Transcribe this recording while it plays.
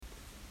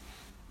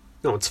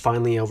No, it's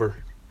finally over.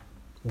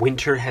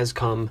 Winter has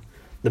come.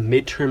 The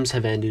midterms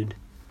have ended.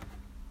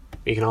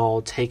 We can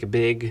all take a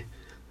big,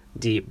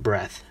 deep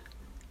breath.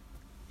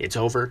 It's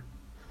over.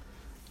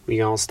 We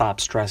can all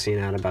stop stressing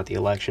out about the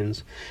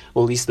elections.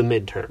 Well, at least the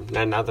midterm.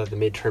 Now that the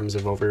midterms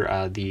have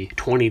over, the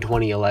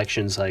 2020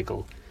 election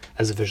cycle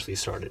has officially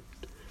started.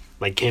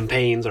 Like,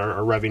 campaigns are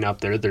revving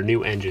up their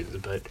new engines,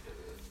 but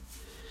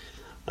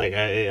like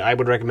I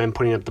would recommend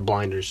putting up the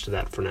blinders to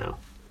that for now.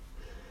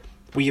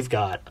 We've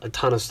got a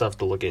ton of stuff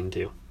to look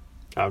into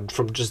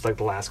from just like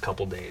the last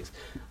couple days.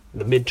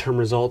 The midterm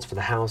results for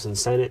the House and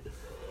Senate,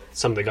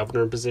 some of the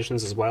governor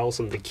positions as well,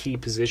 some of the key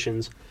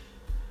positions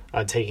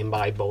taken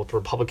by both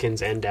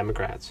Republicans and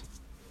Democrats.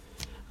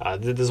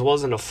 This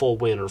wasn't a full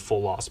win or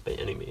full loss by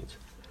any means.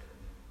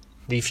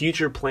 The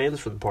future plans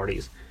for the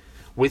parties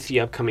with the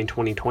upcoming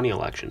 2020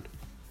 election.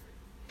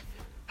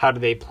 How do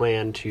they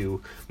plan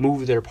to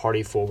move their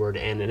party forward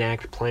and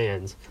enact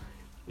plans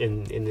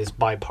in this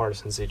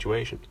bipartisan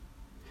situation?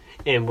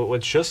 And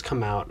what's just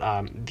come out,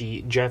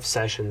 the Jeff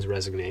Sessions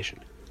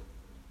resignation.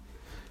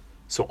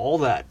 So all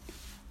that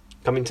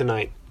coming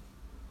tonight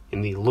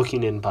in the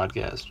Looking In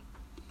podcast.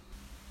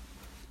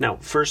 Now,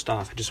 first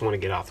off, I just want to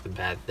get off the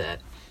bat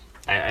that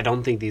I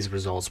don't think these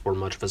results were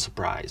much of a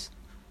surprise.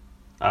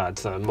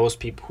 To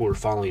most people who are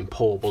following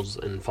polls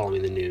and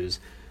following the news,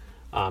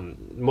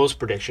 most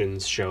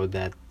predictions showed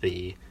that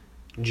the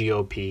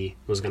GOP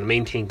was going to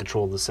maintain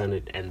control of the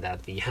Senate and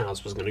that the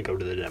House was going to go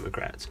to the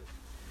Democrats.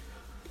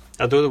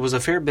 Although there was a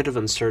fair bit of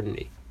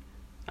uncertainty,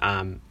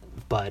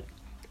 but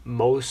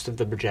most of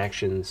the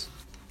projections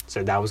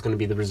said that was going to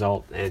be the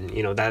result, and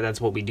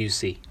that's what we do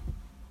see.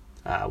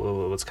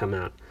 What's come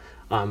out.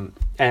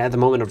 At the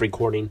moment of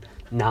recording,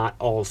 not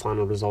all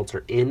final results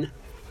are in,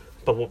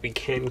 but what we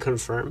can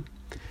confirm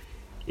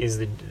is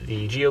the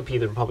GOP,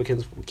 the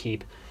Republicans, will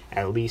keep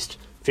at least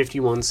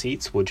 51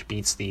 seats, which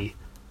beats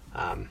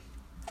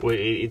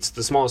it's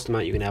the smallest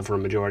amount you can have for a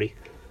majority.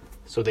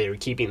 So they are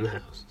keeping the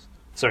House.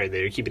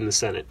 They are keeping the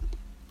Senate.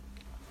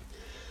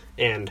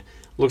 And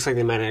looks like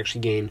they might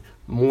actually gain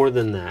more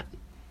than that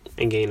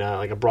and gain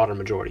a broader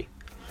majority.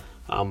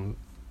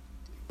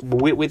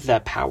 With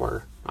that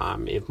power,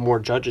 if more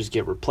judges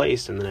get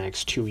replaced in the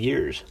next 2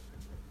 years,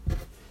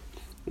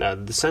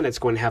 the Senate's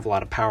going to have a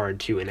lot of power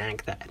to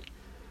enact that,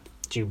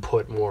 to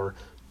put more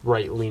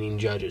right-leaning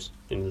judges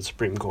into the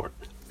Supreme Court.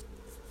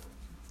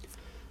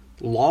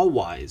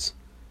 Law-wise,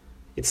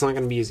 it's not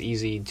going to be as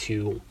easy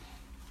to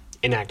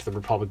enact the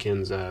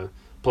Republicans'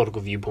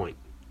 political viewpoint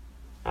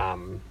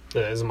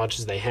as much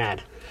as they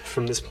had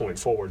from this point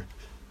forward,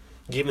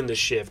 given the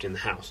shift in the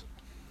House.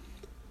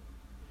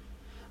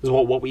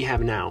 So what we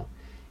have now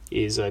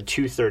is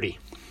 230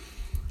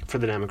 for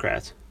the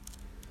Democrats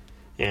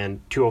and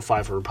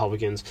 205 for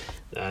Republicans.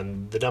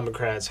 The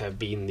Democrats have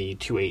beaten the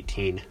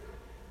 218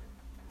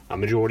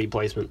 majority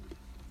placement.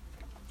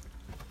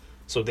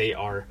 So they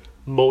are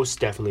most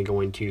definitely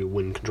going to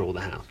win control of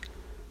the House.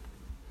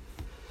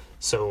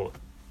 So,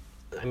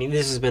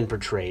 this has been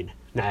portrayed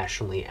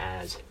nationally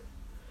as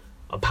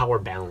a power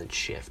balance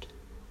shift.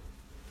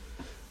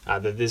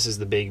 That this is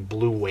the big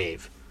blue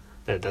wave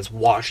that's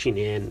washing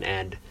in,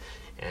 and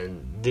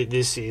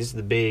this is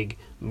the big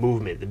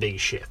movement, the big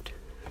shift.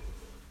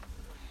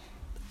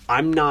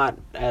 I'm not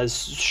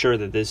as sure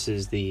that this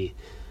is the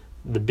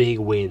big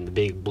win, the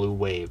big blue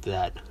wave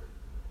that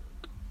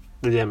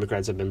the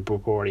Democrats have been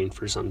purporting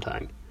for some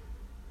time.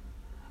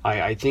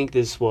 I think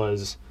this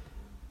was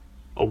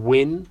a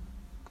win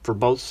for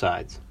both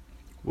sides,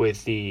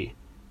 with the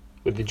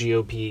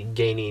GOP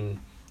gaining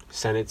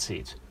Senate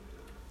seats,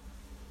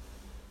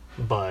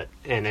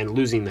 and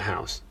losing the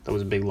House. That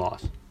was a big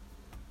loss.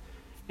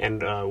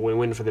 And a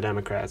win for the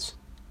Democrats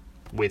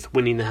with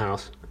winning the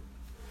House,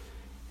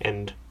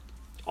 and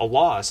a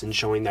loss in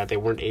showing that they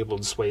weren't able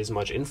to sway as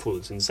much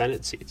influence in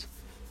Senate seats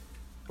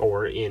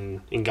or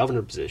in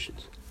governor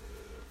positions.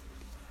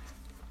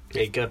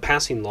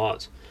 Passing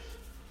laws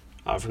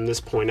from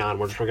this point on,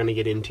 which we're going to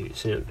get into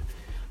soon,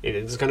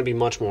 it's going to be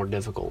much more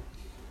difficult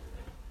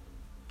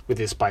with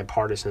this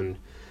bipartisan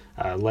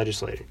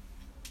legislature.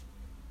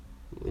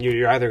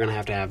 You're either going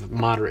to have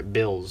moderate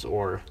bills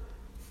or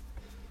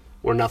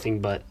nothing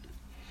but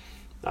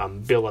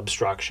bill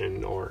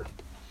obstruction, or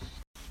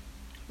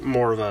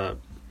more of a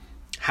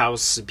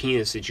House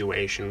subpoena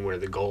situation where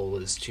the goal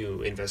is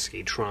to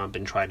investigate Trump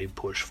and try to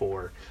push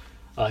for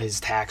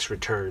his tax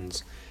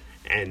returns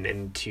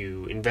and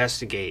to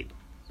investigate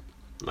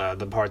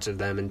the parts of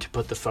them and to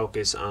put the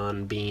focus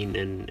on being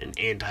an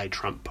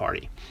anti-Trump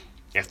party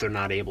if they're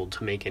not able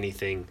to make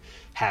anything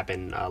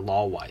happen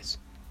law-wise.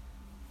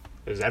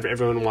 Because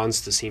everyone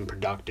wants to seem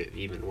productive,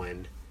 even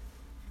when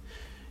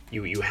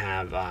you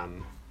have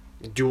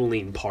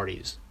dueling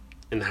parties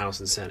in the House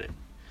and Senate.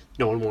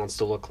 No one wants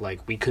to look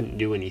like we couldn't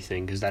do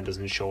anything, because that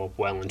doesn't show up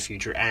well in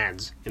future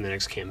ads in the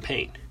next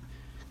campaign,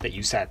 that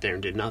you sat there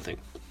and did nothing.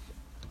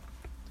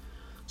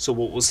 So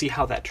we'll see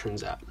how that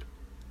turns out.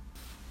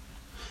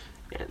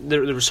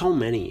 There were so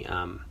many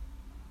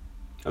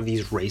of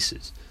these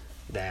races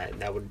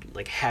that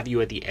would have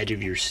you at the edge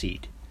of your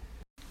seat.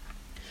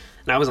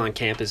 And I was on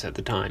campus at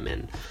the time,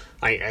 and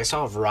I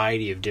saw a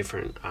variety of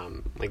different,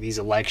 like these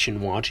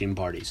election watching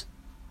parties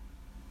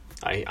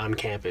on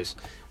campus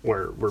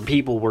where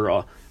people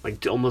were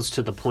like almost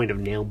to the point of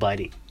nail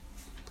biting.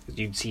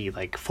 You'd see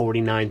like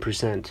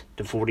 49%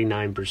 to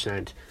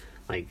 49%,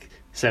 like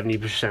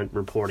 70%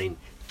 reporting,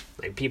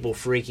 like people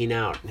freaking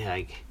out.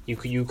 Like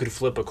you could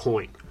flip a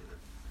coin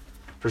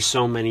for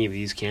so many of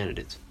these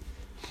candidates.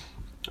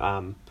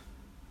 One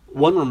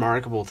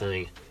remarkable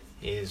thing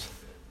is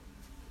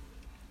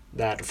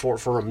that for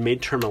a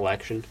midterm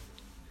election,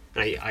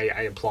 and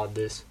I applaud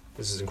this.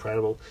 This is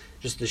incredible.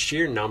 Just the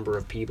sheer number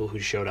of people who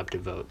showed up to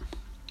vote.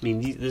 I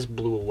mean, this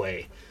blew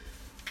away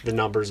the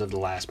numbers of the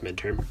last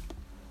midterm.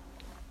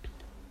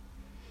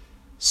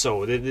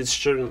 So this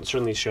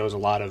certainly shows a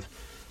lot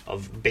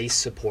of base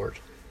support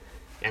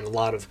and a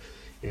lot of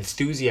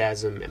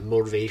enthusiasm and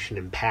motivation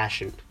and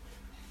passion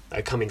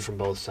coming from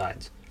both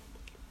sides.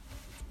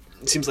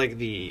 It seems like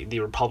the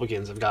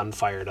Republicans have gotten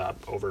fired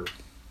up over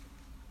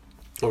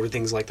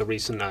things like the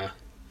recent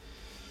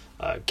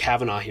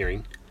Kavanaugh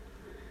hearing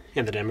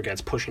and the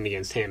Democrats pushing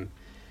against him,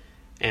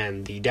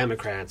 and the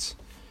Democrats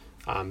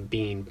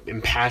being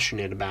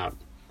impassionate about,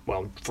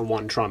 well, for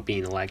one, Trump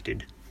being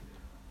elected,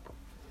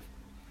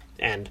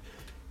 and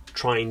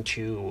trying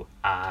to,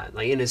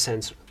 like in a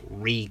sense,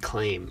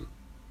 reclaim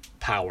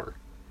power.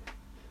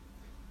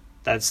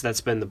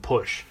 That's been the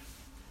push,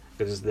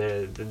 because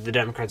the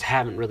Democrats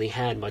haven't really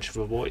had much of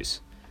a voice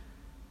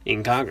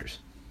in Congress,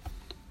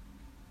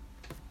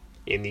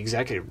 in the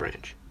executive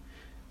branch.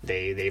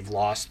 They've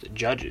lost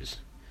judges.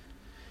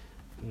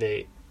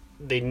 They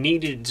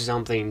needed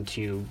something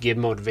to give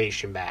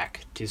motivation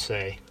back to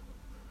say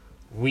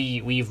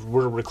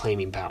we're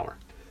reclaiming power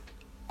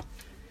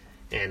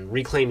and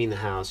reclaiming the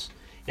House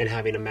and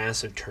having a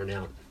massive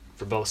turnout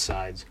for both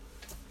sides.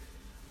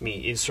 I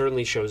mean, it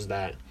certainly shows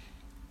that,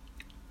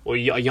 well,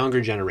 a younger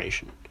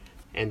generation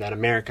and that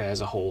America as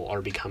a whole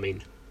are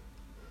becoming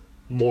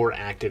more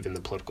active in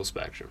the political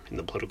spectrum, in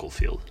the political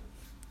field,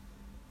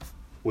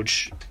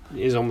 which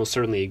is almost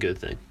certainly a good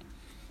thing.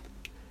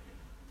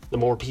 The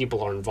more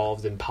people are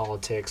involved in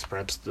politics,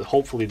 perhaps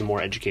hopefully the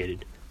more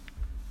educated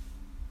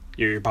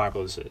your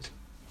populace is.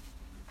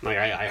 Like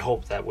I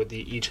hope that with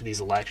each of these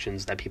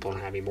elections that people are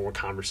having more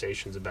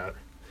conversations about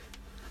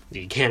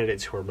the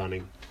candidates who are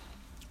running,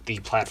 the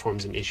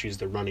platforms and issues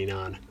they're running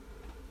on,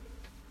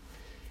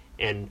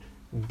 and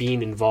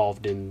being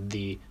involved in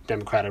the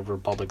democratic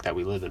republic that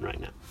we live in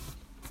right now.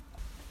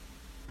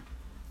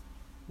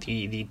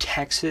 The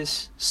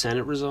Texas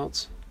Senate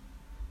results,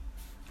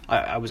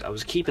 I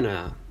was keeping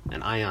an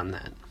eye on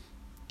that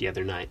the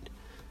other night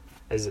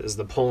as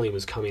the polling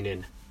was coming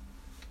in.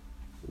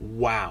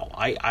 Wow,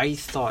 I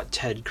thought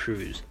Ted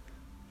Cruz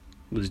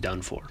was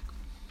done for.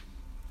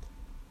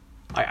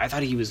 I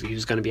thought he was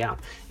going to be out.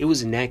 It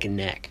was neck and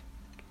neck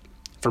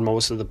for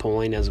most of the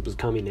polling as it was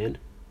coming in.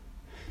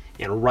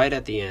 And right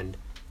at the end,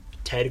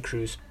 Ted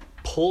Cruz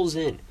pulls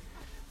in.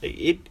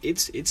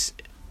 It's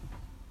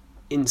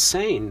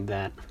insane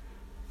that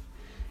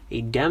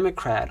a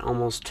Democrat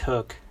almost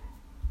took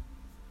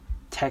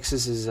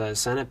Texas's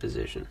Senate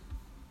position.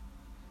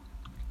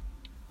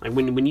 Like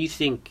when you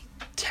think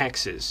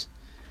Texas,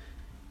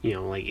 you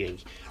know, like a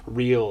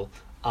real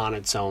on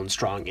its own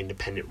strong,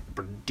 independent,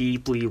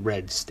 deeply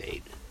red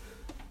state,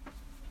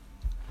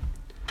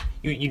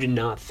 you did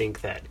not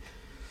think that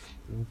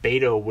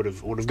Beto would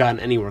have gotten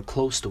anywhere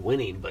close to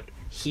winning, but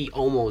he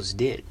almost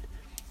did.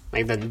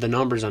 Like the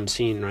numbers I'm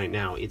seeing right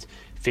now, it's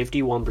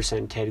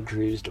 51% Ted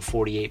Cruz to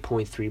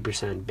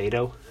 48.3%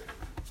 Beto.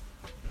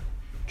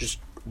 Just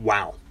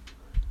wow.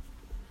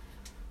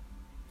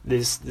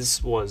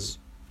 This was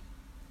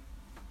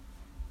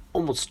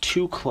almost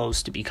too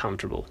close to be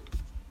comfortable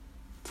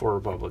for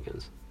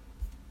Republicans.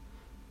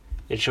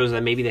 It shows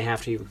that maybe they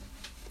have to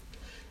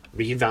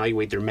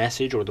reevaluate their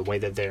message or the way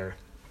that they're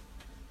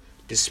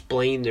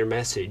displaying their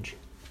message,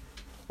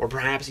 or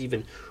perhaps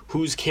even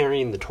who's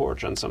carrying the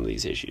torch on some of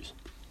these issues.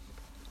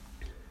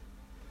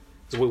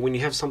 So when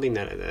you have something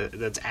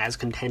that's as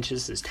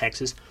contentious as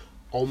Texas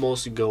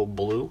almost go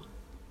blue,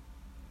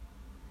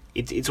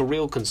 it's a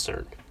real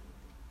concern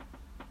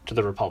to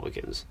the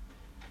Republicans,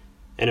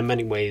 and in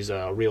many ways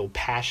a real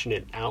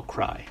passionate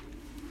outcry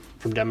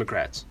from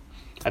Democrats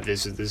that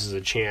this is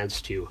a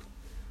chance to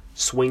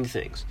swing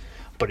things,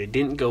 but it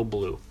didn't go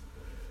blue.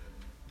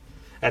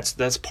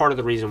 That's part of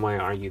the reason why I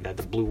argue that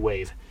the blue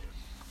wave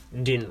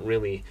didn't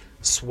really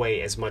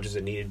sway as much as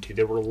it needed to.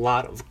 There were a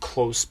lot of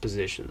close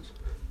positions.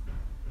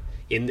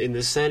 In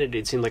the Senate,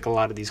 it seemed like a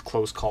lot of these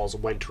close calls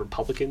went to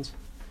Republicans,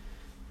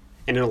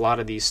 and in a lot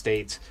of these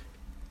states,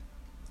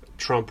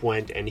 Trump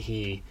went and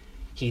he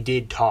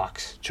did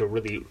talks to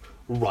really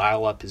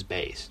rile up his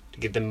base, to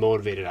get them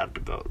motivated out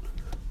to vote.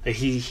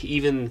 He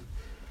even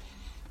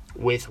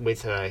with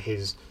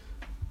his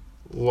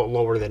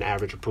lower than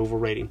average approval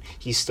rating,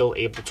 he's still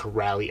able to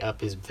rally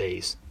up his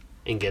base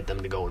and get them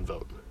to go and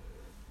vote.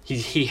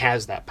 He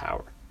has that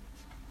power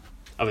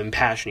of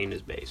impassioning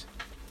his base.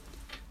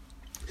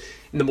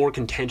 In the more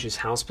contentious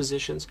House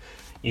positions,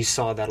 you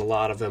saw that a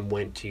lot of them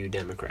went to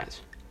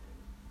Democrats.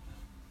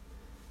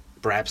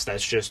 Perhaps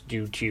that's just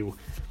due to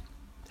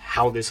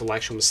how this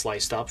election was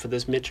sliced up for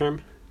this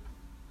midterm.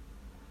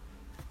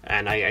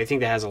 And I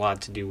think that has a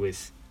lot to do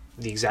with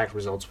the exact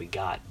results we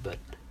got, but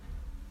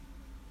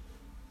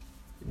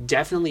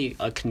definitely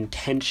a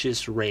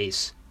contentious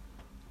race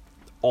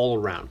all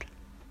around.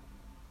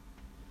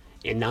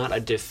 And not a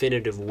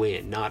definitive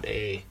win, not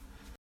a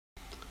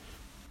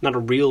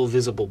real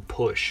visible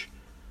push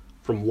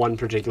from one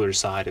particular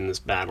side in this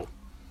battle.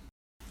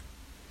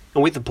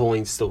 And with the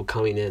polling still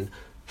coming in,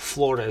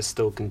 Florida is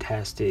still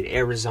contested,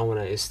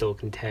 Arizona is still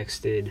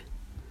contested.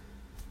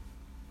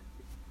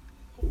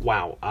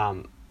 Wow,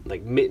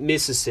 like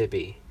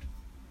Mississippi,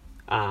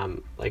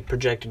 like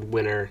projected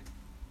winner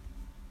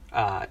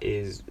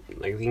is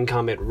like the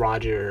incumbent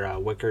Roger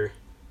Wicker.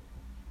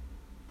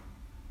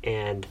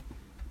 And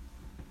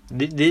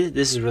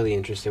this is really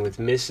interesting with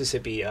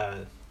Mississippi,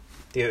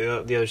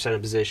 the other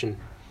Senate position.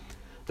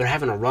 They're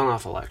having a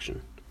runoff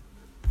election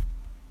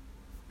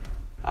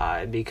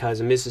because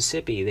in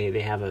Mississippi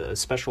they have a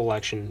special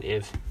election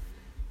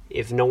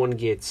if no one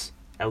gets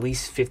at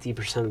least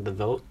 50% of the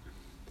vote.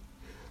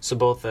 So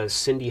both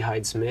Cindy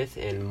Hyde-Smith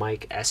and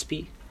Mike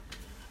Espy,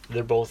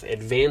 they're both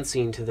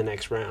advancing to the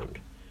next round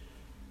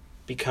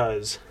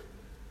because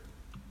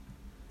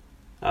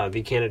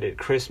the candidate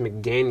Chris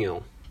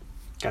McDaniel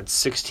got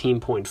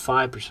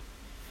 16.5%.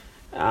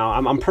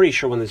 I'm pretty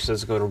sure when this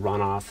does go to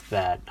runoff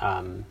that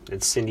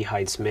Cindy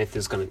Hyde-Smith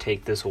is going to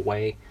take this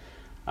away.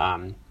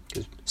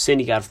 Because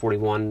Cindy got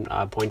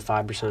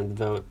 41.5% of the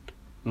vote.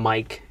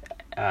 Mike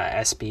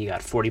Espy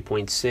got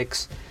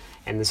 40.6%.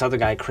 And this other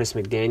guy, Chris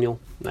McDaniel,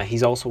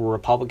 he's also a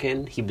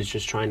Republican. He was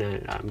just trying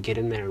to get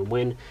in there and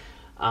win.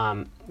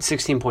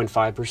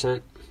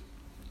 16.5%.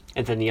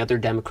 And then the other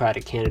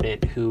Democratic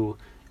candidate who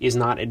is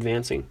not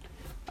advancing,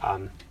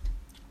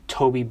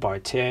 Toby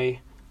Bartay,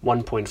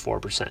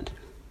 1.4%.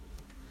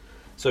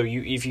 So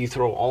if you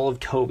throw all of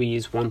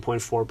Toby's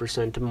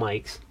 1.4% to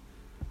Mike's,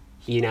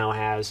 he now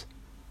has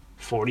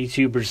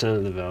 42%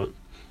 of the vote.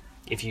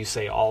 If you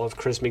say all of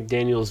Chris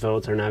McDaniel's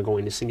votes are now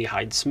going to Cindy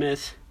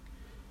Hyde-Smith,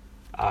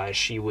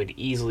 she would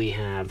easily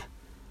have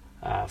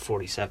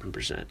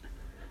 57%.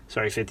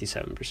 Sorry,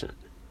 57%.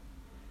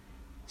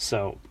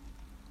 So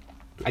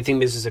I think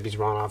Mississippi's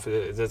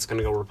runoff, that's going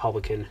to go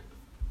Republican,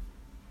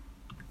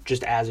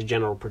 just as a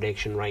general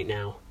prediction right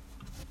now.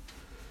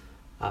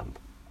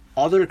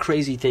 Other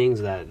crazy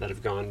things that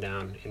have gone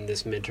down in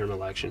this midterm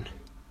election.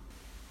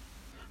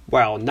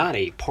 While not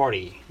a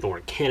party nor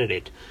a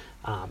candidate,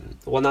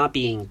 while not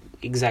being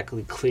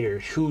exactly clear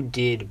who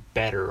did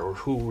better or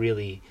who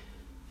really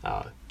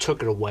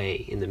took it away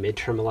in the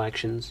midterm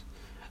elections,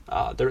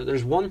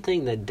 there's one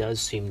thing that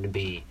does seem to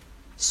be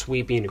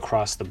sweeping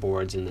across the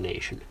boards in the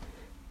nation,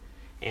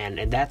 and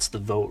that's the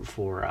vote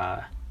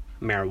for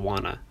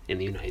marijuana in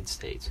the United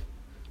States.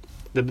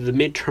 The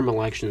midterm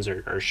elections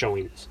are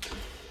showing this.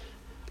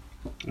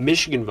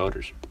 Michigan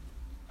voters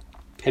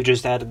have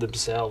just added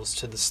themselves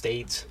to the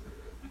states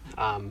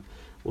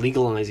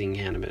legalizing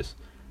cannabis,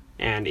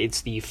 and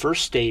it's the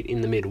first state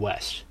in the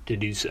Midwest to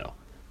do so.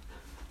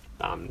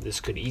 This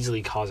could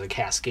easily cause a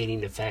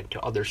cascading effect to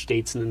other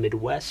states in the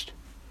Midwest.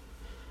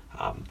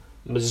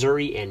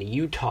 Missouri and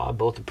Utah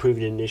both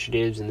approved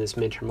initiatives in this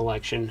midterm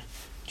election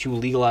to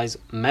legalize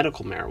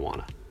medical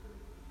marijuana.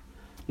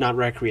 Not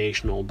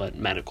recreational, but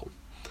medical.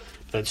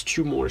 That's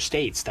two more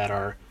states that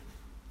are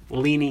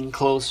leaning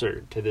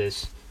closer to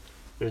this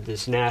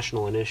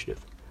national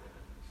initiative.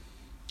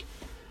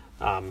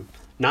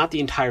 Not the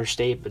entire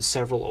state, but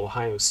several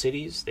Ohio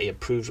cities, they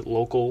approved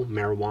local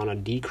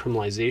marijuana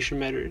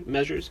decriminalization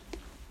measures.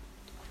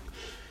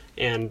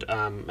 And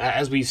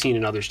as we've seen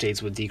in other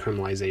states with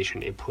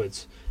decriminalization, it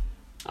puts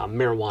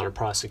marijuana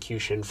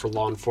prosecution for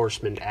law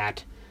enforcement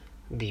at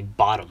the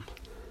bottom.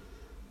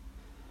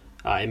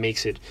 It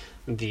makes it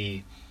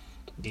the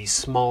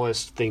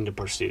smallest thing to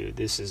pursue.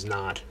 This is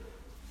not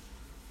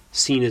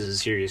seen as a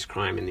serious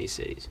crime in these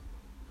cities.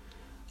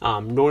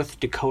 North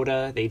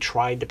Dakota, they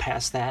tried to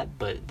pass that,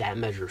 but that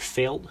measure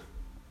failed.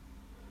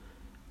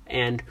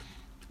 And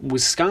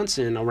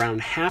Wisconsin,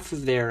 around half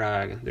of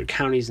their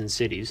counties and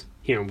cities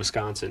here in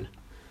Wisconsin,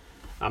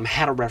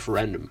 had a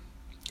referendum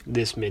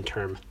this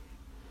midterm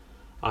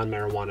on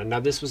marijuana. Now,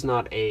 this was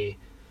not a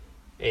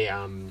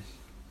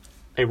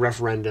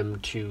referendum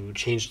to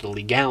change the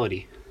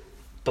legality,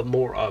 but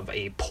more of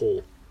a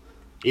poll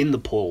in the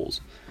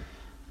polls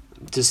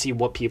to see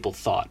what people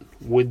thought.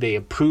 Would they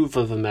approve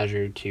of a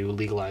measure to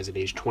legalize at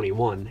age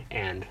 21?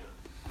 And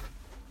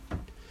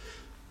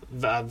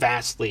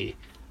vastly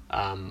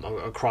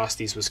across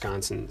these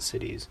Wisconsin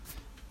cities,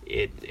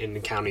 in the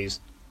counties,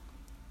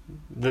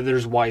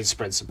 there's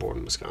widespread support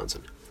in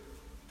Wisconsin.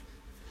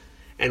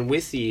 And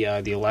with the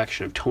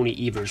election of Tony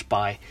Evers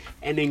by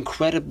an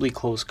incredibly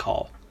close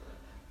call,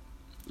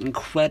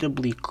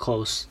 incredibly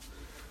close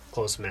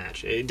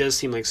match. It does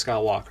seem like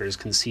Scott Walker has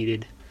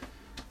conceded.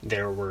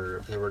 There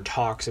were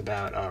talks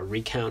about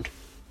recount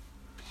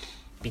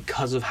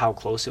because of how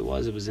close it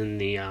was. It was in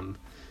the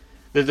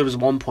there was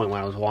one point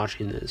when I was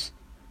watching this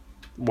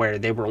where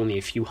they were only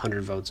a few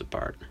hundred votes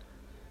apart.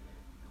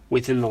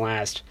 Within the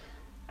last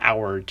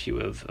hour or two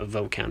of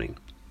vote counting.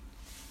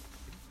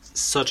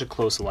 Such a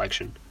close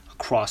election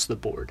across the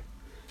board.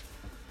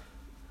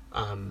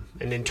 And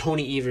then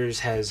Tony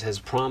Evers has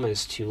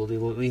promised to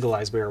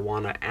legalize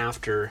marijuana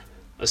after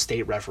a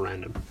state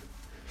referendum.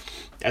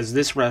 As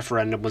this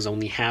referendum was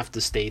only half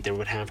the state, there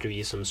would have to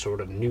be some sort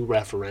of new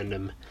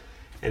referendum,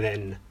 and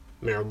then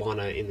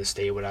marijuana in the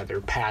state would either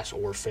pass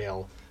or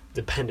fail,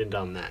 dependent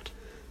on that.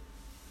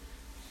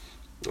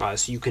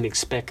 So you can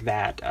expect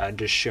that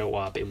to show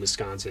up in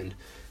Wisconsin,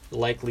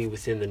 likely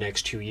within the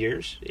next 2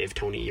 years, if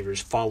Tony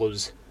Evers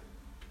follows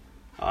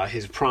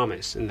his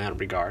promise in that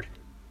regard.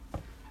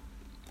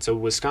 So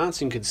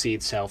Wisconsin could see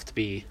itself to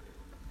be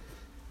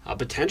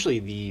potentially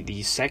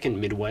the second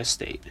Midwest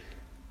state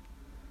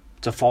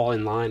to fall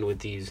in line with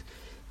these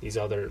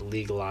other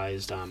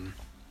legalized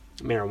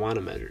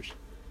marijuana measures.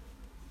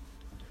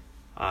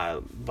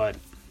 But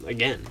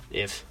again,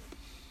 if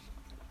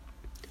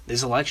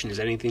this election is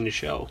anything to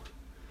show,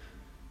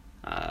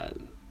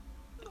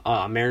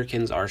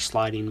 Americans are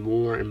sliding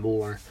more and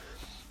more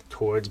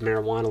towards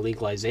marijuana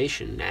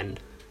legalization, and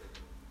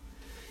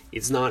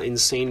it's not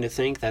insane to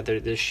think that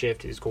this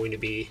shift is going to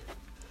be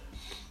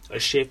a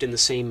shift in the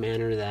same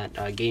manner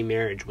that gay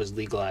marriage was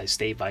legalized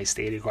state by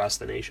state across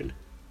the nation,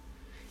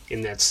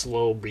 in that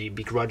slow,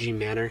 begrudging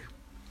manner,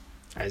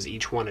 as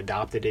each one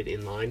adopted it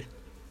in line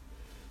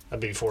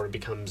before it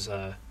becomes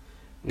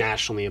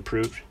nationally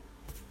approved.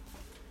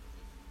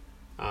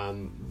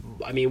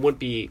 It wouldn't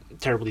be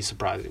terribly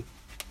surprising,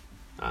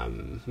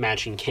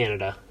 matching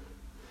Canada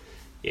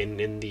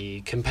in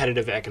the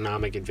competitive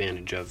economic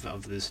advantage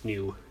of this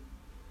new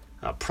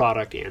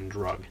product and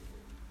drug.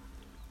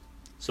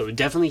 So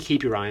definitely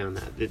keep your eye on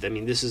that.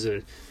 This is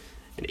an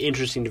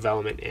interesting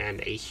development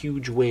and a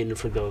huge win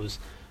for those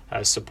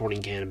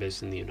supporting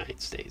cannabis in the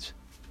United States.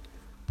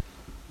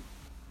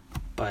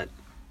 But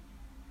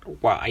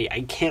wow,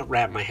 I can't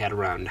wrap my head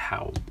around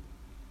how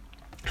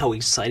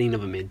exciting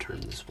of a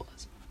midterm this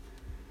was.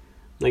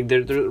 Like,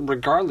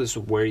 regardless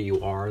of where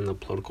you are in the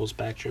political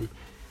spectrum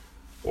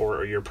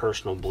or your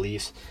personal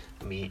beliefs,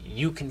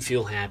 you can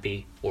feel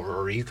happy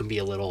or you can be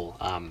a little,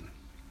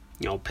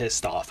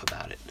 pissed off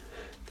about it.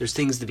 There's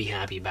things to be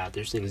happy about.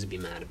 There's things to be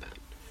mad about.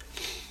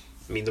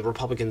 The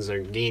Republicans are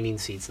gaining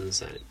seats in the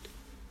Senate.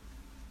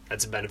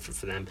 That's a benefit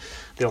for them.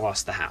 They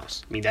lost the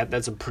House.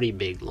 That's a pretty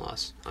big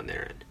loss on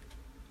their end.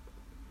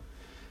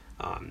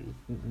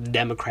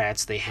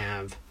 Democrats, they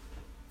have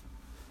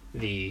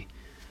the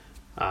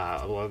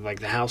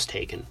House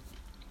taken.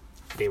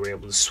 They were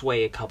able to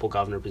sway a couple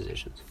governor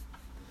positions.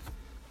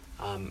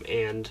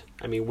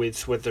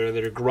 With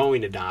their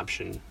growing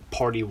adoption,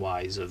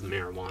 party-wise, of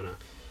marijuana,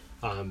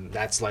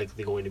 that's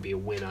likely going to be a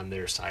win on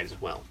their side as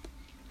well.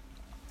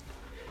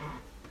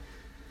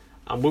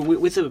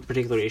 With the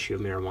particular issue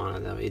of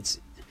marijuana, though,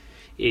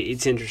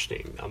 it's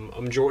interesting.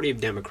 A majority of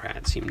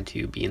Democrats seem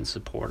to be in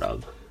support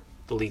of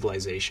the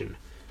legalization,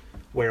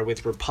 where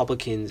with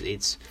Republicans,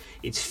 it's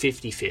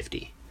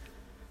 50-50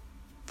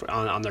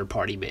 on their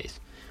party base,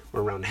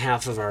 where around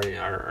half of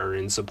are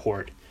in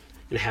support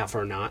and half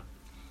are not.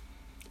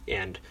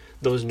 And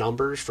those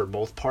numbers for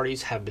both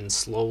parties have been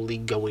slowly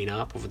going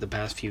up over the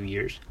past few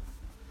years.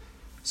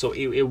 So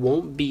it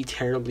won't be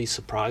terribly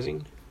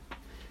surprising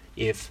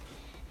if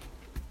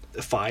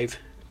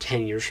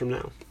 5-10 years from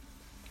now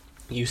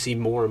you see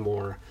more and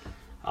more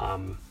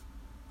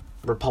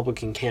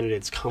Republican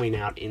candidates coming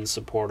out in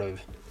support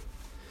of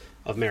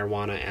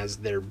marijuana as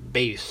their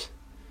base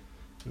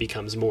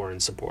becomes more in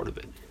support of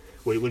it,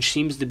 which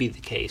seems to be the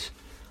case,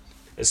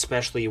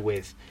 especially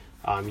with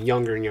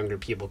younger and younger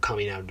people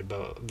coming out to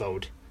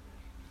vote,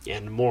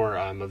 and more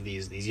of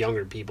these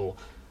younger people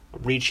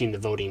reaching the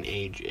voting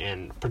age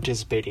and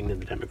participating in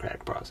the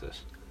democratic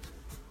process.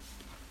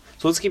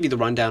 So let's give you the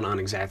rundown on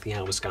exactly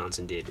how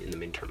Wisconsin did in the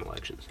midterm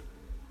elections.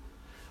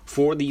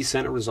 For the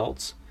Senate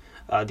results,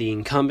 the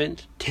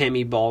incumbent,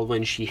 Tammy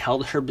Baldwin, she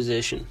held her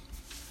position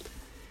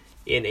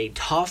in a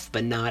tough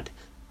but not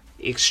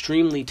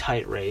extremely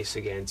tight race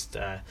against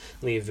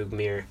Leah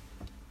Vukmir,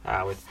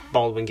 with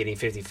Baldwin getting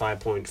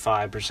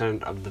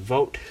 55.5% of the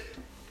vote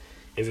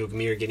and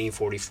Vukmir getting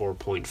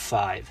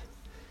 44.5%,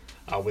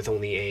 with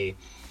only a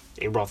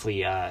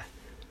roughly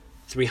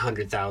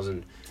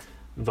 300,000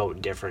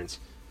 vote difference.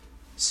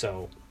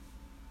 So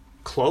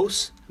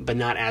close, but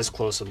not as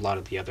close as a lot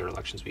of the other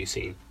elections we've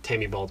seen.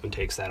 Tammy Baldwin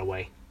takes that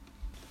away.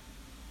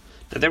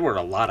 Now, there were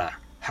a lot of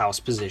House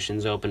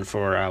positions open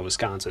for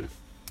Wisconsin.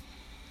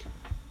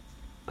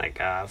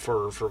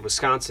 For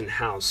Wisconsin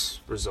House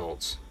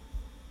results,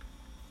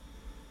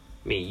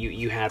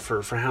 you had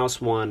for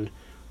House 1,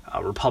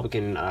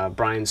 Republican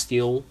Brian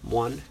Steele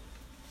won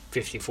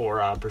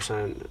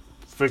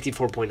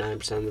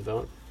 54.9% of the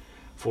vote.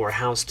 For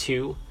House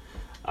 2,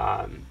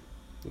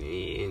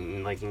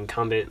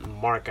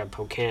 incumbent Mark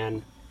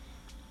Pocan,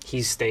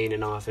 he's staying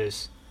in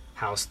office.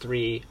 House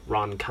 3,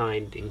 Ron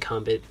Kind,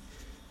 incumbent,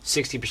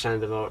 60%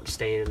 of the vote,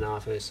 staying in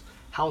office.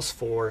 House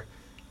 4,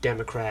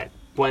 Democrat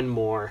Gwen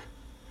Moore,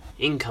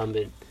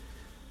 incumbent,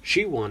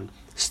 she won,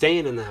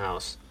 staying in the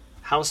House.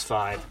 House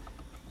 5,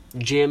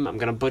 Jim, I'm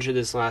going to butcher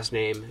this last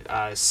name,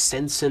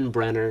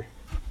 Sensenbrenner,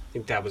 I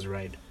think that was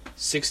right,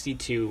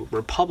 62,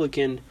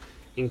 Republican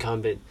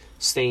incumbent,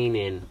 staying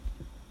in.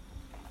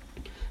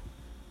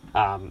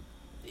 For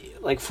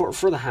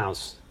the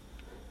House,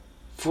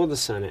 for the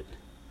Senate,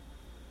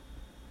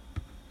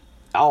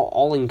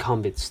 all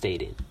incumbents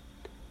stayed in.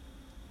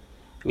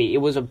 I mean,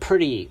 it was a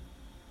pretty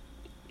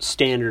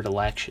standard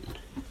election.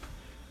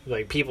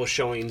 Like, people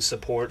showing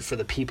support for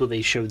the people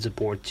they showed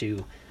support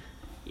to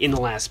in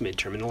the last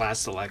midterm, in the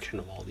last election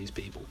of all these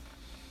people.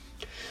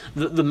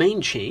 The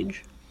main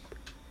change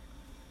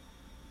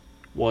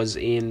was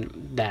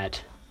in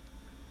that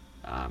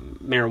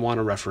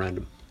marijuana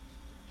referendum,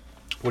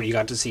 where you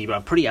got to see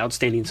about pretty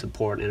outstanding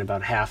support in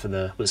about half of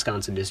the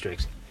Wisconsin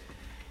districts.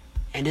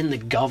 And in the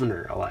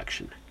governor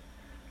election,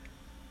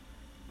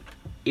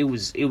 it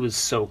was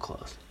so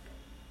close.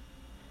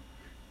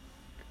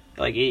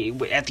 Like,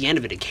 at the end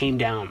of it, it came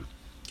down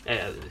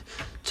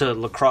to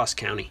La Crosse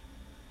County.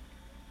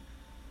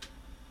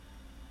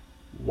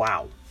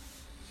 Wow.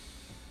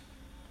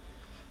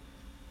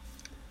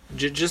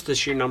 Just the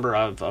sheer number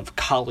of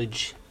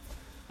college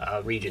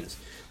regions,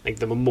 like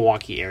the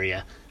Milwaukee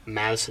area,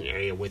 Madison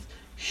area, with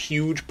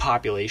huge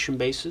population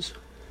bases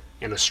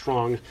and a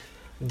strong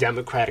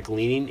Democratic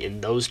leaning in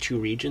those two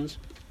regions,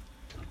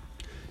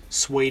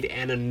 swayed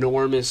an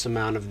enormous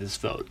amount of this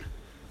vote.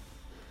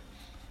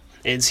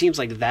 And it seems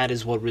like that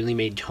is what really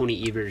made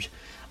Tony Evers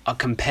a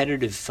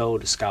competitive foe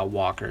to Scott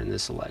Walker in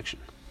this election.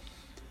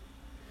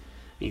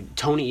 I mean,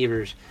 Tony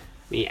Evers,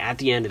 at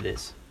the end of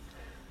this,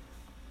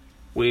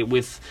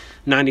 with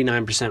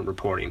 99%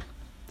 reporting,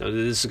 though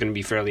this is going to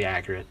be fairly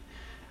accurate,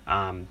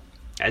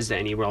 as to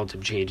any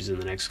relative changes in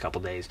the next couple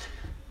days,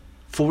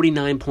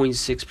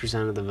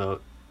 49.6% of the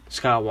vote,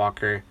 Scott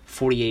Walker,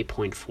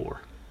 48.4%.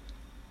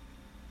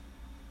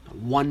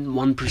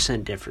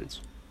 1%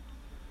 difference.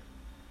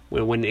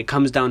 When it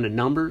comes down to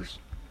numbers,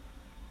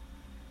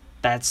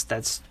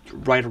 that's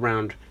right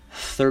around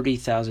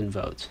 30,000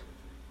 votes.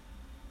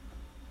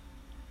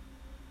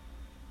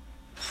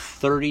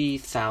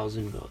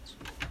 30,000 votes.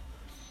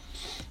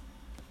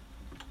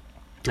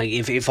 Like,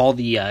 if all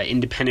the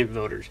independent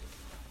voters,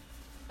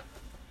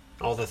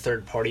 all the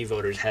third-party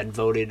voters had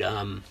voted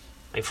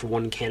for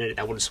one candidate,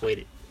 that would have swayed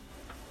it.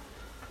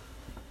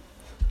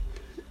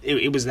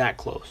 It was that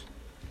close.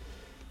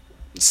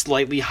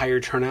 Slightly higher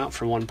turnout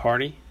for one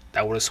party,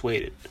 that would have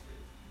swayed it.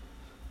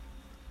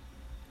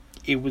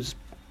 It was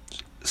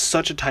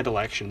such a tight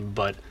election,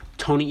 but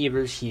Tony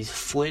Evers, he's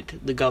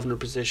flipped the governor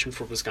position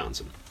for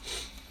Wisconsin.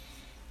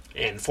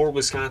 And for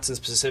Wisconsin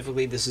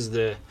specifically, this is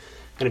going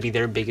to be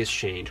their biggest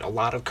change. A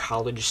lot of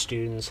college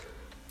students,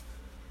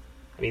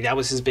 that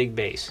was his big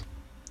base.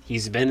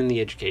 He's been in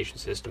the education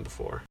system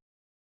before.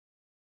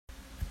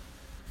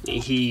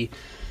 He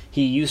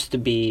used to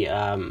be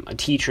a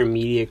teacher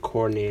media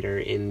coordinator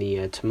in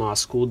the Tomas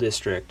School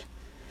District,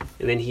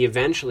 and then he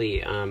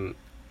eventually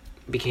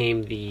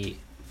became the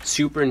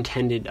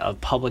superintendent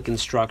of public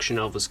instruction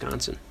of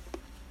Wisconsin.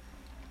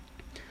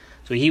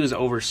 So he was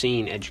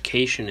overseeing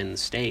education in the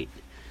state,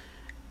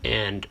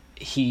 and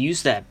he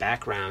used that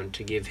background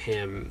to give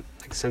him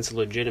a sense of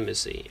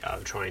legitimacy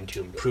of trying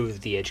to improve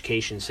the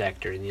education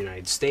sector in the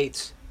United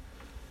States.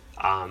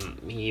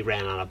 He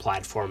ran on a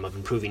platform of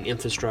improving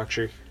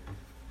infrastructure,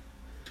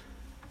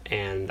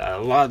 and a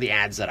lot of the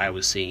ads that I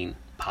was seeing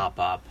pop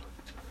up,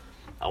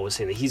 I was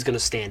saying that he's going to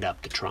stand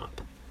up to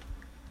Trump.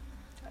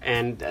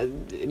 And,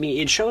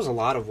 it shows a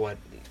lot of what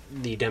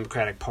the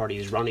Democratic Party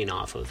is running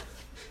off of.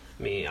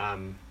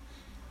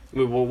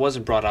 What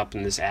wasn't brought up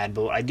in this ad,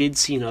 but I did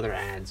see in other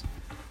ads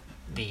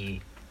the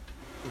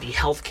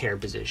healthcare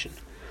position,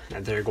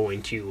 that they're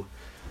going to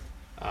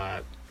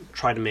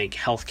try to make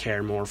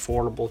healthcare more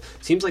affordable.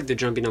 Seems like they're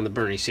jumping on the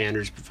Bernie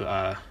Sanders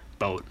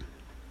boat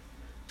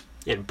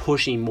and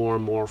pushing more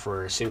and more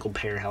for a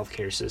single-payer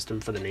healthcare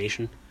system for the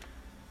nation.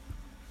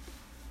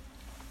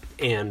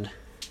 And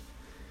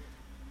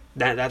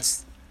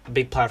that's a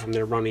big platform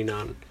they're running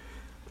on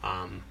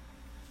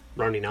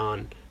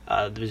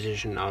the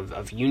position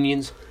of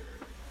unions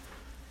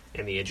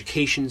and the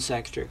education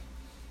sector,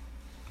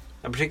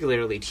 and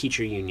particularly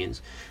teacher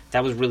unions.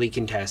 That was really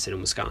contested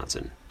in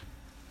Wisconsin.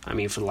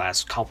 For the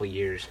last couple of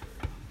years,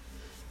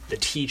 the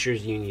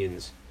teachers'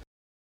 unions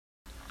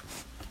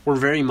were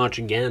very much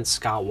against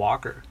Scott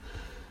Walker.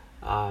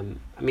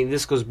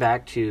 This goes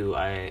back to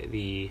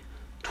the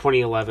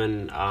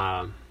 2011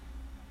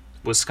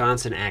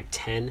 Wisconsin Act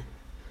 10.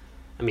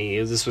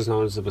 This was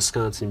known as the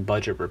Wisconsin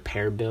Budget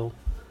Repair Bill.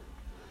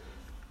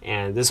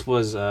 And this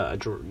was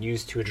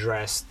used to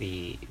address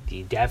the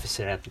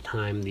deficit at the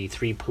time, the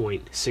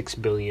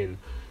 $3.6 billion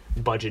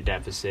budget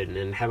deficit, and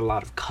it had a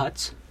lot of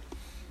cuts.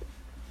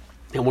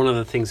 And one of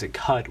the things it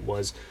cut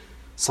was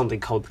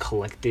something called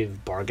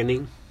collective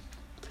bargaining.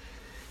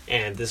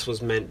 And this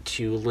was meant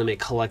to limit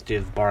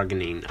collective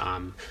bargaining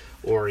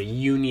or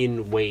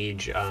union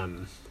wage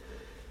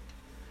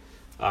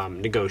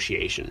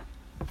negotiation.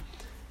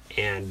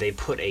 And they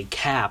put a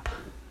cap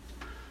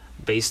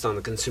based on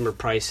the Consumer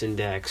Price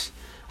Index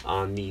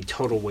on the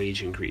total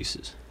wage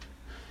increases.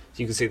 So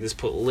you could say this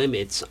put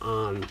limits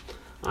on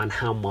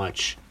how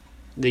much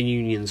the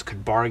unions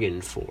could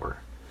bargain for,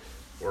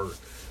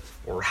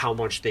 or how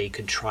much they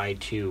could try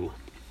to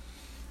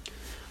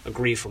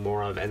agree for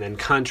more of, and then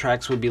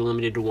contracts would be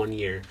limited to 1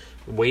 year.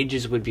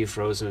 Wages would be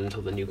frozen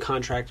until the new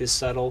contract is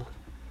settled.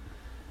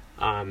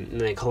 And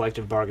then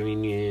collective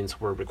bargaining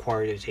unions were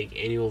required to take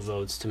annual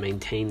votes to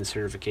maintain the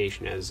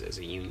certification as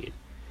a union.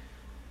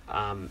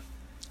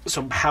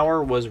 So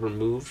power was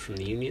removed from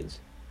the unions,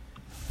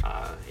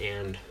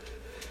 and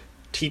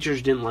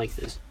teachers didn't like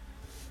this,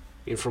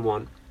 for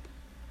one.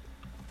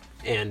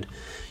 And,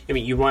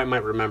 you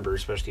might remember,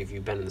 especially if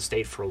you've been in the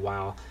state for a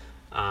while,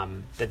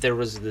 that there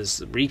was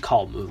this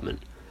recall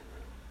movement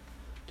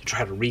to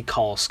try to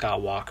recall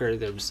Scott Walker.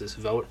 There was this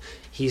vote.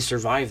 He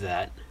survived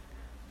that.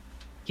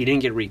 He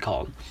didn't get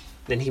recalled.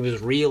 Then he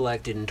was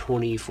reelected in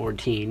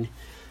 2014,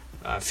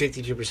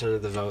 52%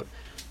 of the vote.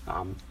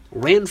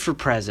 Ran for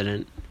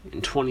president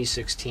in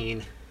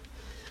 2016.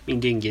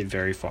 Didn't get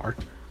very far,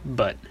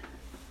 but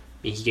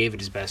he gave it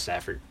his best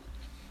effort.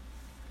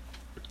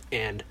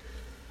 And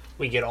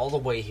we get all the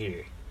way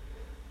here,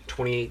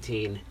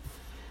 2018,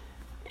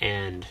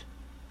 and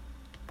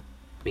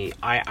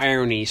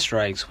irony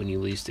strikes when you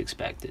least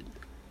expect it.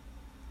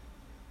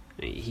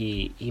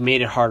 He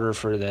made it harder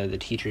for the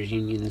teachers'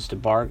 unions to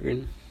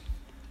bargain.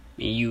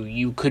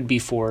 You could be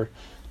for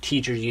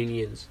teachers'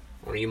 unions,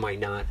 or you might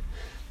not.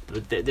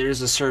 But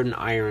there's a certain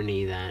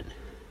irony that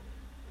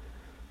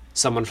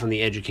someone from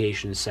the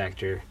education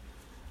sector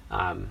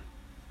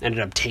ended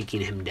up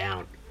taking him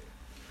down.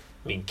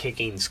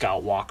 Kicking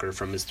Scott Walker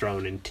from his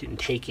throne and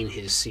taking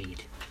his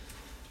seat.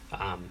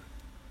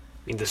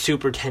 The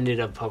superintendent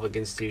of public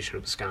institution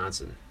of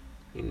Wisconsin.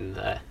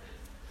 There's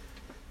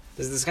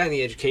this guy in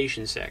the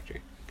education sector.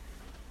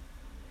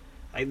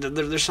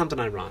 There's something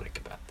ironic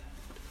about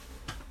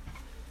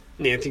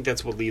that. I think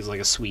that's what leaves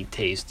a sweet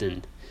taste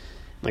in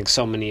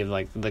so many of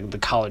the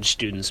college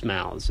students'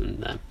 mouths,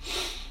 and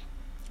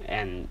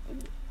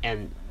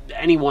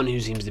anyone who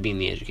seems to be in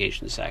the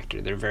education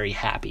sector, they're very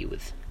happy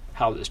with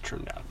how this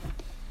turned out.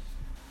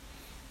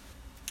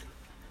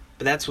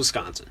 But that's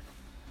Wisconsin.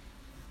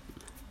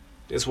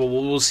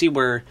 We'll see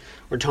where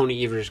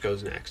Tony Evers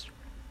goes next.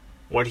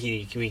 What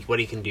he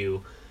can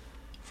do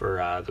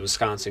for the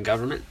Wisconsin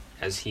government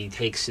as he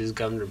takes his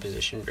governor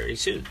position very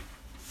soon.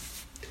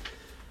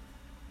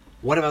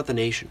 What about the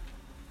nation?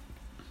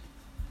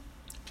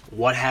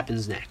 What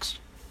happens next?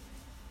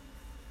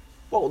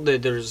 Well,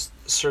 there's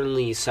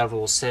certainly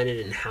several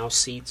Senate and House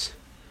seats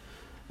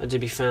to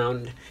be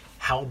found.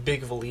 How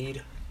big of a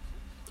lead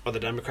are the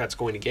Democrats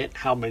going to get?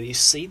 How many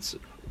seats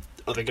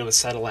are they going to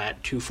settle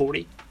at?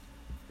 240?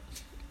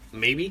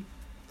 Maybe.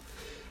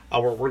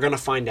 We're going to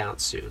find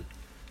out soon.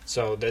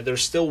 So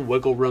there's still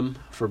wiggle room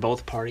for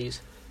both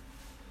parties.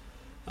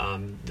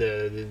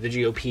 The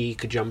GOP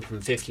could jump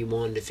from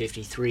 51 to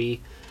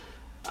 53.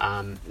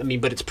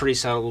 But it's pretty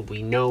settled.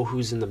 We know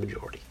who's in the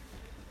majority.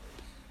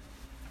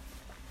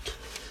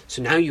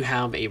 So now you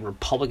have a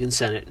Republican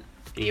Senate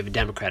and you have a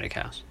Democratic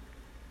House.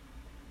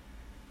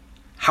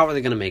 How are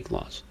they going to make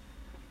laws?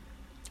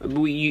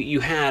 You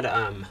had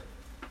a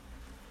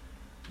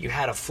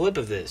flip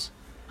of this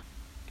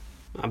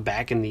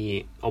back in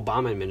the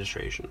Obama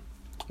administration,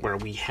 where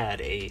we had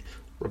a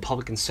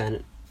Republican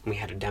Senate and we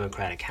had a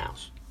Democratic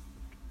House.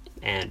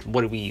 And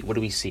what do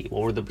we see?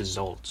 What were the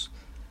results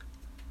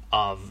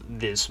of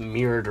this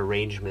mirrored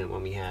arrangement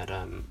when we had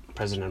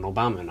President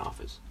Obama in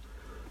office?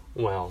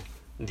 Well,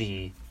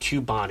 the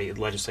two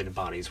legislative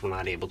bodies were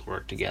not able to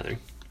work together.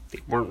 They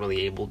weren't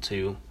really able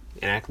to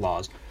enact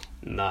laws.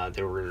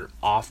 There were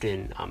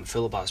often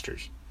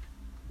filibusters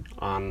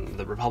on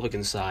the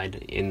Republican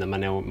side in the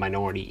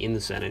minority in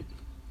the Senate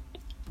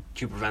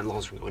to prevent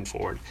laws from going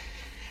forward.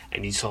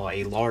 And you saw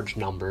a large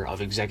number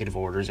of executive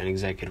orders and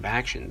executive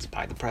actions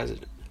by the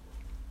president.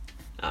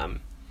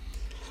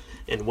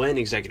 And when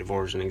executive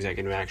orders and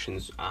executive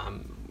actions,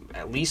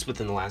 at least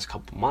within the last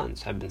couple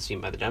months, have been seen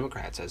by the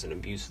Democrats as an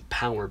abuse of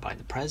power by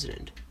the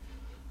president,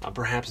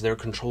 perhaps their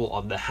control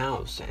of the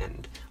House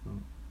and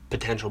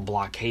potential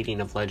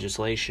blockading of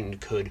legislation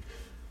could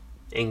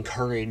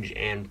encourage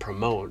and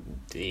promote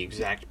the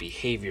exact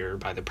behavior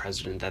by the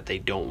president that they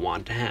don't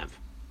want to have.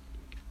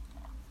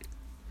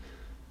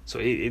 So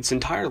it's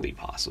entirely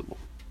possible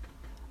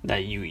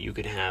that you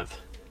could have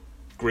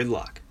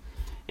gridlock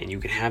and you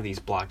could have these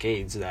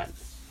blockades that,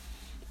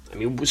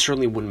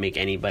 certainly wouldn't make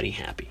anybody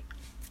happy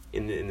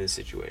in this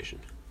situation.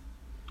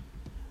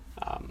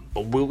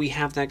 But will we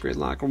have that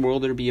gridlock, or will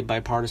there be a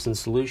bipartisan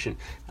solution?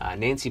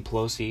 Nancy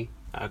Pelosi,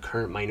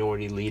 current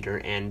minority leader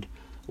and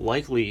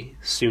likely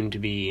soon to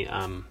be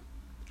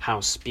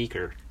House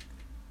Speaker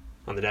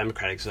on the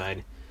Democratic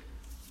side,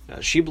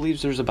 she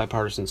believes there's a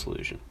bipartisan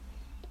solution.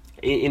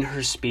 In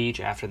her speech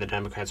after the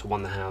Democrats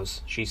won the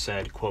House, she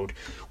said, quote,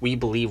 "We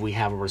believe we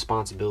have a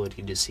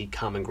responsibility to seek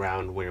common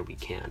ground where we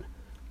can.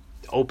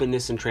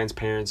 Openness and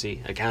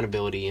transparency,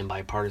 accountability, and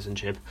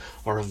bipartisanship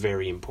are a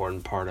very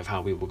important part of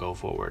how we will go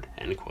forward,"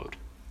 end quote.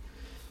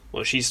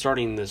 Well, she's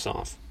starting this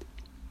off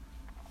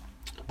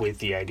with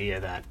the idea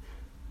that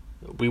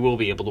we will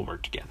be able to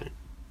work together.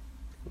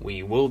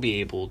 we will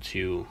be able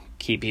to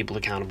keep people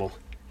accountable,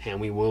 and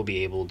we will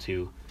be able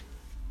to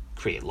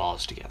create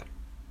laws together.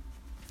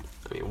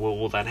 I mean,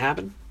 will that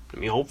happen? I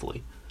mean,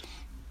 hopefully.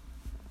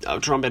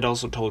 Trump had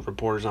also told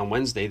reporters on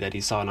Wednesday that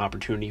he saw an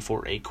opportunity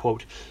for a,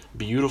 quote,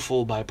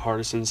 beautiful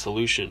bipartisan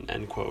solution,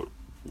 end quote,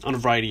 on a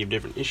variety of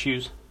different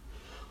issues.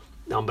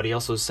 But he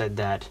also said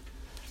that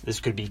this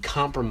could be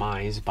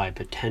compromised by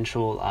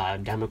potential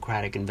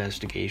Democratic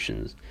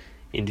investigations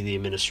into the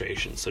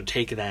administration. So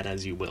take that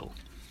as you will.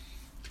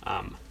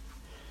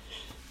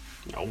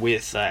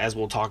 With, as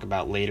we'll talk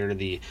about later,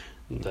 the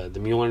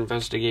Mueller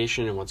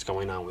investigation and what's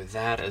going on with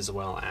that, as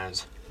well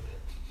as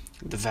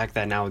the fact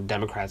that now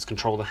Democrats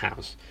control the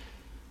House.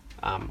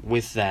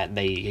 With that,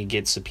 they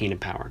get subpoena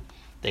power.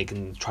 They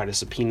can try to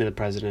subpoena the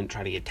president,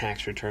 try to get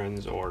tax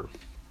returns, or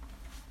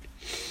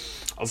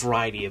a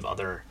variety of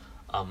other,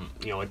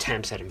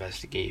 attempts at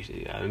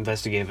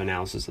investigative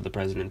analysis of the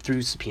president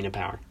through subpoena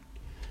power.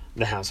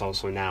 The House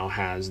also now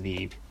has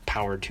the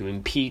power to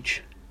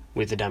impeach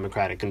with the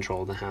Democratic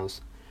control of the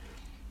House.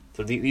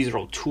 So these are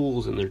all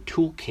tools in their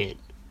toolkit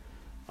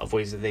of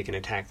ways that they can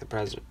attack the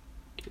president.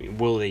 I mean,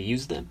 will they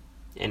use them?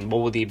 And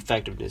what will the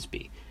effectiveness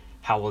be?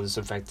 How will this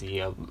affect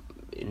the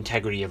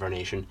integrity of our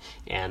nation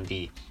and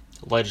the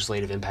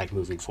legislative impact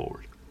moving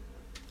forward?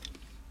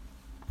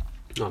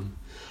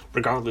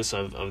 Regardless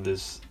of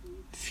this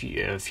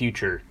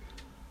future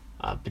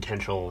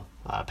potential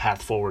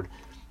path forward,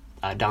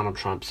 Donald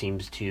Trump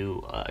seems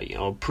to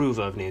approve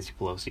of Nancy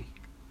Pelosi,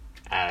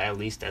 at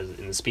least as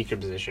in the speaker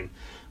position,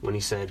 when he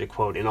said,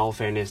 quote, in all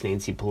fairness,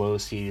 Nancy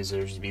Pelosi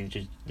deserves to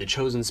be the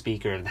chosen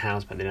speaker of the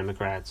House by the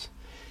Democrats.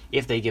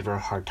 If they give her a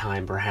hard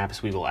time,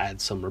 perhaps we will add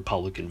some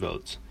Republican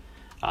votes.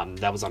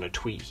 That was on a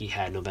tweet he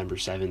had November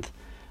 7th.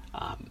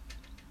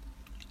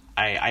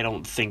 I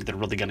don't think they're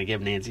really going to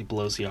give Nancy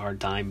Pelosi a hard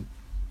time.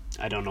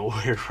 I don't know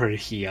where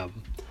he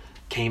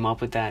came up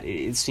with that.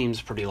 It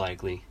seems pretty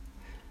likely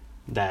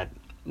that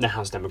the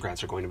House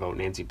Democrats are going to vote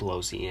Nancy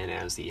Pelosi in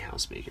as the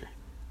House Speaker.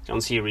 I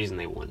don't see a reason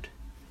they wouldn't.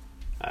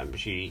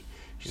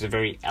 She's a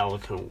very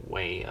eloquent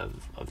way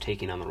of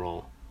taking on the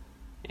role,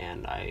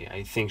 and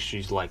I think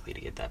she's likely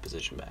to get that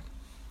position back.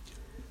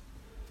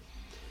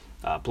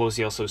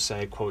 Pelosi also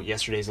said, quote,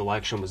 yesterday's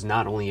election was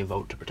not only a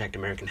vote to protect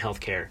American health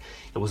care,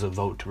 it was a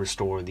vote to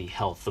restore the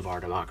health of our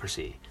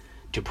democracy,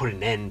 to put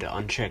an end to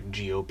unchecked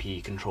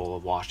GOP control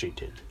of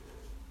Washington,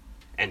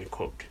 end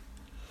quote.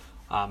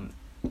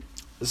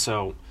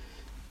 So,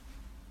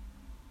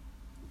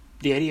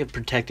 the idea of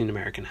protecting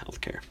American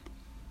health care.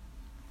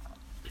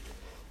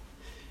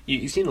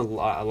 You've seen a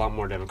lot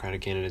more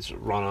Democratic candidates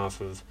run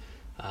off of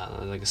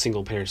like a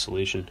single-payer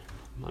solution.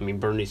 I mean,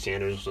 Bernie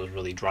Sanders was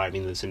really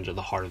driving this into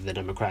the heart of the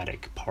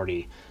Democratic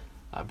Party,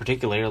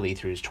 particularly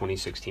through his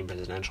 2016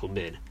 presidential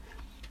bid.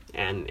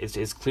 And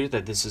it's clear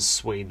that this has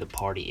swayed the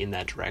party in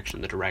that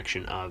direction, the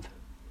direction of,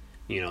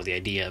 the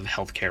idea of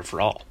health care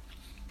for all.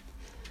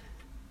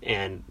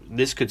 And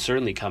this could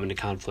certainly come into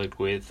conflict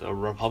with a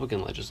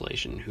Republican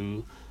legislation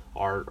who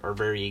are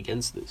very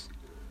against this.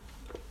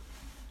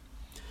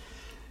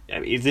 I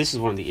mean, if this is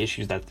one of the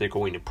issues that they're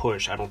going to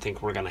push, I don't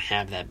think we're going to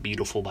have that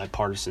beautiful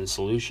bipartisan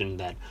solution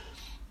that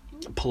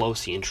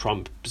Pelosi and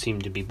Trump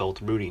seem to be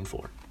both rooting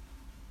for.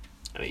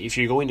 I mean, if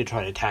you're going to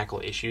try to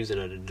tackle issues in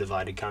a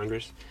divided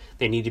Congress,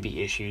 they need to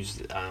be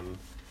issues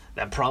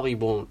that probably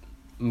won't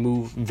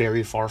move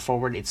very far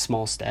forward. It's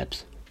small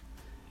steps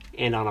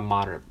and on a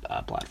moderate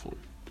platform.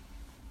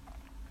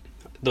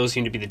 Those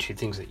seem to be the two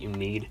things that you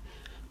need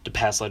to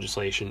pass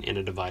legislation in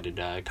a divided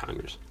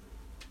Congress.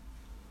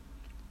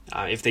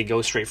 If they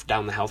go straight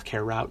down the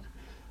healthcare route,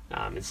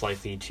 it's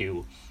likely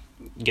to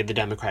get the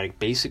Democratic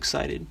base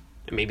excited,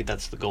 and maybe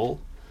that's the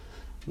goal.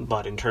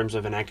 But in terms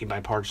of enacting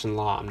bipartisan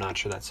law, I'm not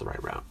sure that's the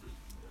right route.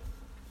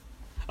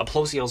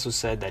 Pelosi also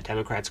said that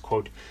Democrats,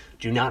 quote,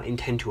 do not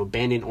intend to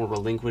abandon or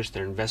relinquish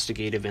their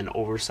investigative and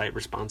oversight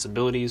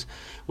responsibilities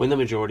when the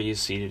majority is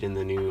seated in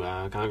the new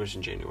Congress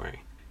in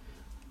January.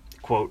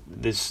 Quote,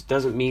 this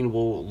doesn't mean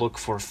we'll look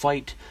for a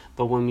fight,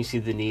 but when we see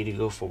the need to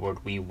go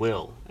forward, we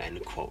will,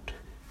 end quote.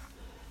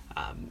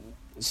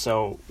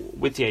 So,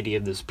 with the idea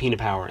of the subpoena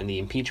power and the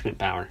impeachment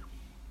power,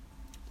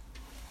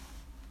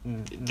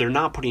 they're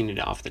not putting it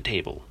off the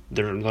table.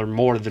 They're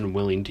more than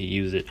willing to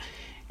use it,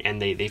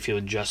 and they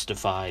feel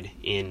justified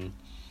in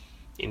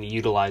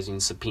utilizing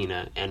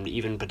subpoena and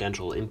even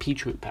potential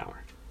impeachment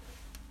power.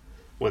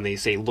 When they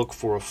say look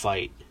for a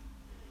fight,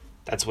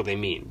 that's what they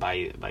mean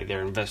by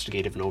their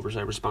investigative and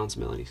oversight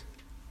responsibilities.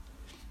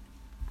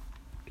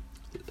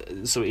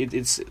 So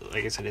it's,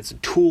 like I said, it's a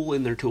tool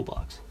in their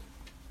toolbox.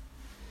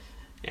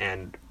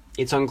 And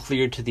it's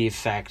unclear to the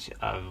effect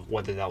of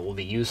whether that will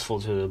be useful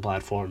to the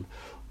platform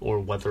or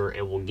whether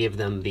it will give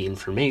them the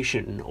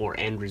information or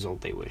end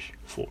result they wish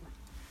for.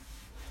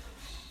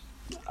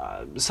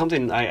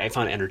 Something I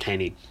found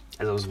entertaining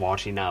as I was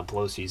watching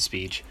Pelosi's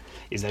speech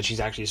is that she's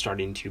actually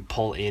starting to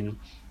pull in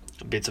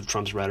bits of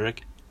Trump's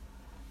rhetoric.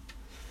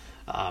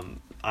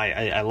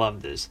 I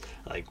love this.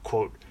 Like,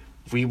 quote,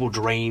 we will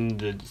drain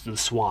the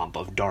swamp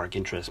of dark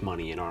interest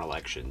money in our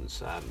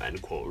elections,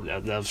 end quote.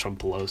 That was from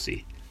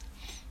Pelosi.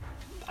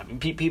 I mean,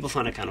 people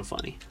found it kind of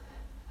funny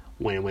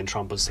when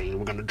Trump was saying,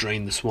 we're going to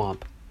drain the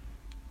swamp.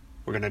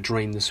 We're going to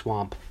drain the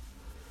swamp.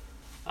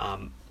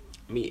 I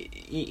mean,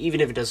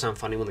 even if it does sound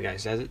funny when the guy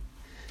says it,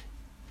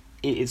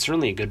 it's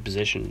certainly a good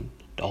position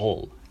to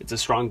hold. It's a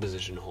strong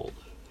position to hold.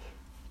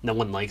 No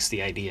one likes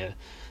the idea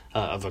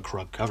of a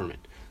corrupt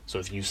government. So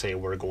if you say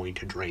we're going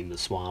to drain the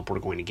swamp, we're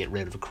going to get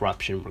rid of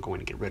corruption, we're going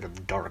to get rid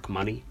of dark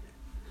money,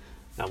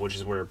 which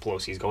is where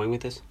Pelosi's going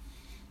with this.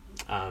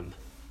 I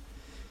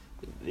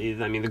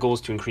mean, the goal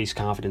is to increase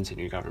confidence in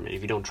your government.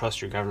 If you don't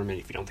trust your government,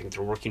 if you don't think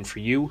they're working for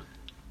you,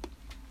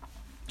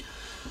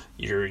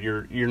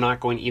 you're not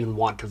going to even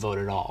want to vote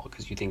at all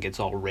because you think it's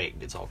all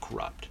rigged, it's all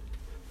corrupt.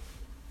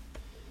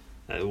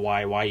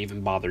 Why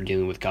even bother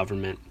dealing with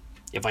government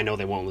if I know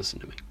they won't listen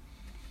to me?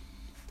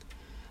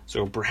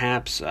 So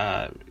perhaps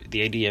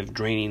the idea of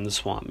draining the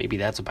swamp, maybe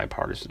that's a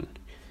bipartisan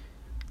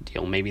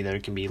deal. Maybe there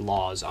can be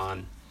laws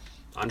on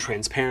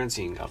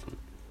transparency in government.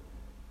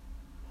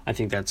 I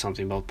think that's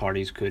something both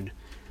parties could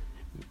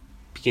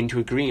begin to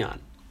agree on.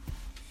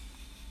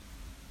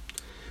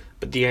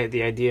 But the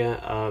idea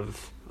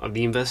of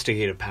the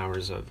investigative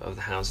powers of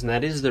the House, and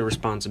that is their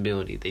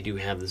responsibility. They do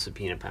have the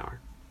subpoena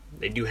power.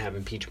 They do have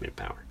impeachment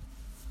power.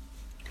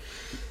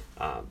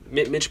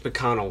 Mitch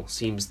McConnell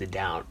seems to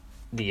doubt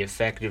the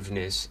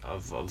effectiveness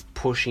of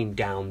pushing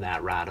down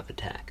that route of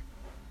attack.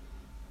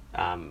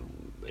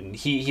 And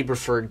he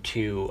preferred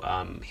to,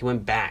 he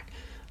went back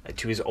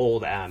to his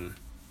old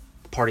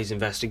party's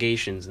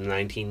investigations in the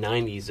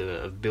 1990s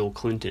of Bill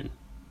Clinton.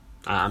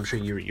 I'm sure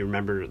you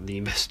remember the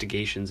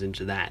investigations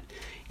into that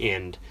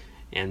and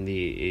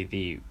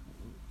the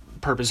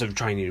purpose of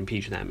trying to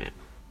impeach that man.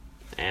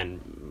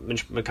 And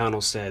Mitch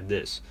McConnell said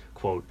this,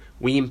 quote,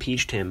 "We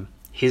impeached him.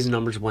 His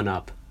numbers went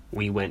up.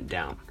 We went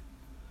down.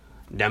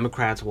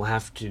 Democrats will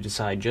have to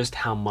decide just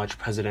how much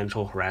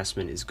presidential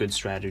harassment is good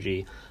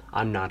strategy.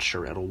 I'm not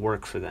sure it'll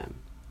work for them."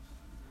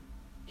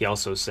 He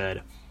also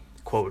said,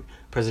 quote,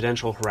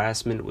 "Presidential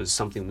harassment was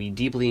something we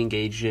deeply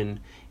engaged in,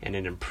 and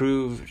it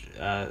improved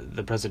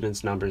the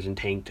president's numbers and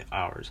tanked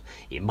ours.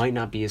 It might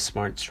not be a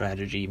smart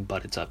strategy,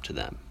 but it's up to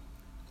them."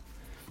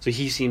 So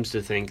he seems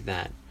to think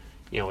that,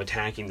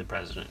 attacking the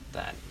president,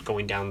 that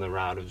going down the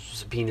route of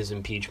subpoenas,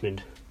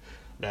 impeachment,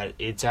 that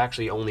it's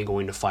actually only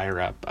going to fire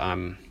up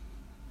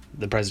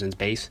the president's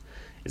base.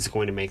 It's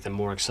going to make them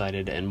more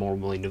excited and more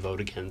willing to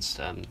vote against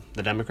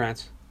the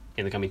Democrats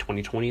in the coming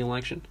 2020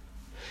 election.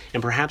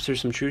 And perhaps there's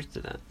some truth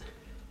to that.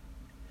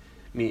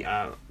 I mean,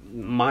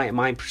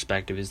 my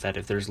perspective is that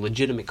if there's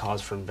legitimate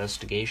cause for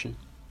investigation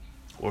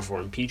or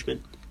for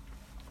impeachment,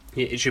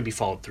 it should be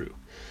followed through.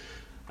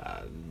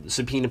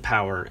 Subpoena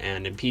power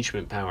and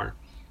impeachment power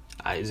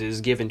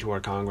is given to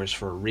our Congress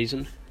for a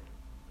reason,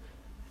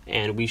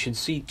 and we should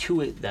see to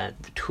it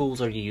that the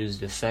tools are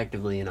used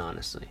effectively and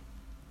honestly.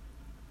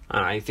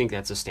 I think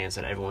that's a stance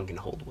that everyone can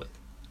hold with.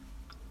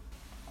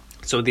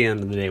 So at the end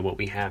of the day, what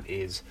we have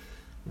is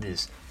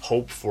this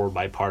hope for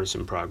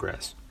bipartisan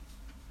progress.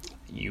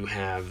 You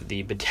have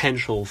the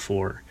potential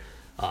for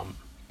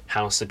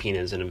House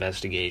subpoenas and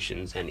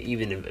investigations and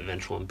even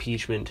eventual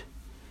impeachment.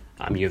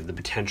 You have the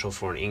potential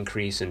for an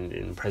increase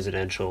in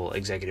presidential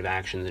executive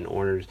actions and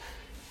orders.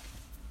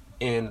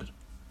 And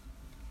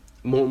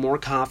more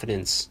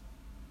confidence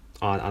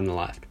on the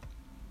left.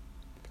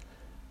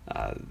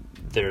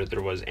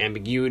 There was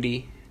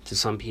ambiguity to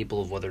some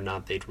people of whether or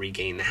not they'd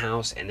regain the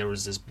House, and there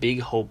was this big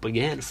hope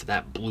again for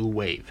that blue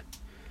wave.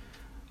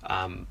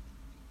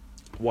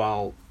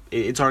 While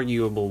it's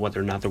arguable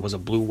whether or not there was a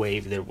blue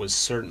wave, there was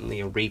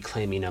certainly a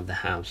reclaiming of the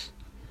House.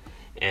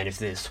 And if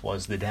this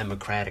was the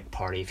Democratic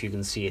Party, if you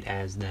can see it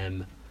as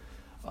them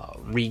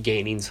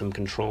regaining some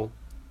control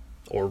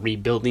or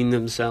rebuilding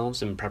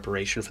themselves in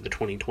preparation for the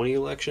 2020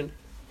 election,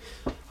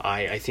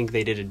 I think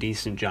they did a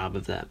decent job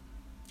of that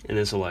in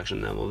this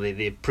election.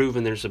 They've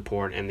proven their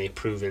support, and they've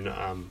proven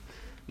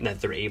that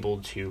they're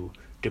able to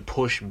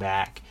push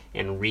back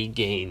and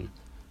regain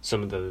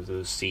some of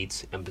those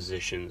seats and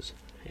positions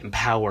and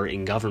power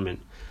in government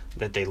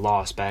that they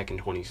lost back in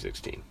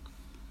 2016.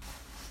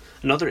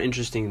 Another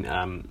interesting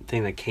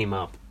thing that came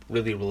up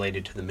really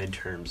related to the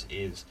midterms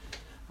is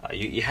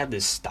you had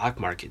this stock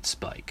market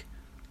spike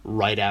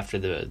right after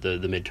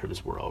the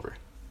midterms were over.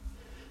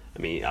 I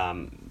mean,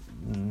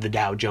 the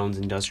Dow Jones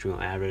Industrial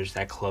Average,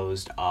 that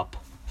closed up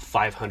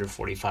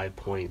 545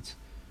 points.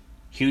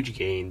 Huge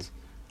gains,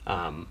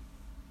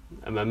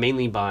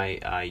 mainly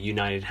by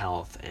United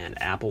Health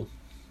and Apple.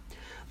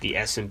 The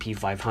S&P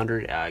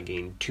 500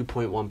 gained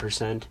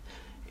 2.1%,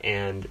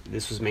 and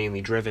this was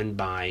mainly driven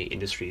by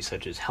industries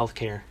such as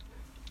healthcare,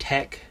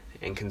 tech,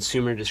 and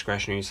consumer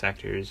discretionary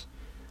sectors.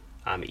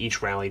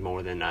 Each rallied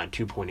more than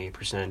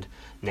 2.8%.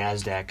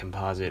 NASDAQ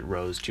Composite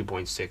rose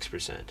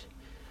 2.6%.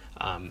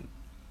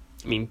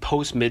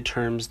 Post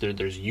midterms,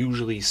 there's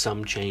usually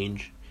some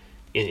change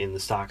in the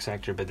stock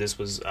sector, but this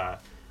was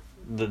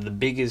the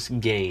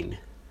biggest gain,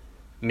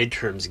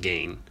 midterms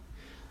gain,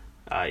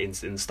 in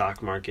the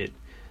stock market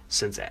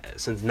since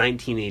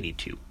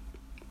 1982.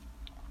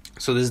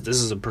 So this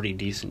is a pretty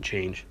decent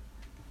change.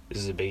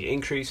 This is a big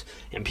increase,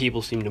 and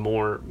people seem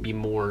to be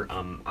more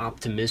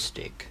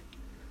optimistic,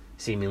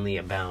 seemingly,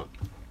 about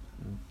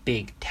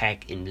big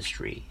tech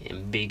industry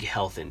and big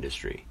health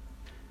industry.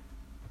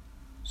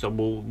 So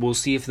we'll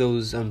see if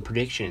those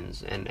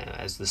predictions, and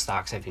as the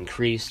stocks have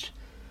increased,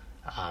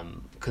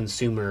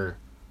 consumer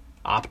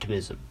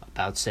optimism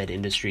about said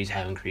industries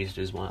have increased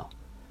as well.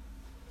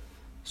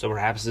 So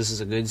perhaps this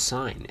is a good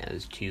sign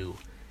as to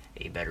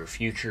a better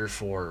future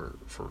for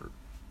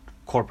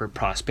corporate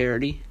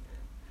prosperity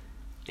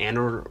and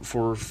or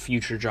for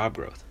future job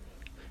growth.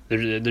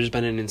 There's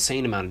been an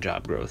insane amount of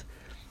job growth.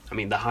 I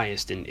mean, the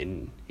highest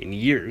in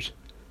years,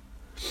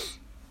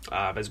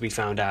 as we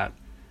found out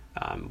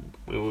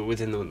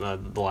within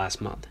the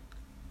last month.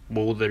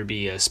 Will there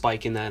be a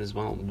spike in that as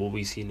well? Will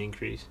we see an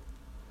increase?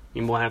 I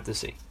mean, we'll have to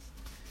see.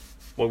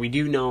 What we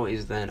do know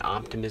is that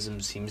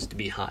optimism seems to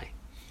be high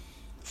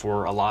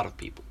for a lot of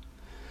people.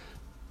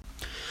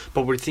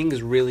 But where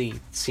things really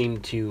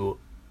seem to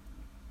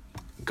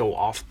go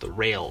off the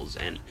rails,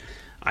 and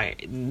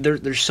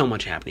there's so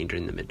much happening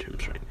during the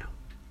midterms right now.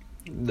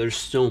 There's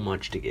so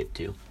much to get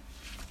to.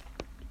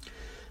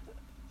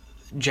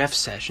 Jeff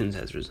Sessions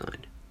has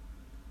resigned.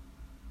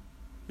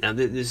 Now,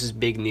 this is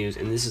big news,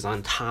 and this is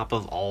on top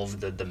of all of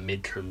the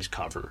midterms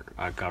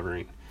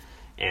covering.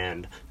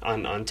 And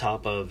on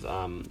top of,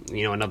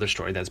 another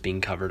story that's being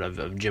covered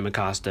of Jim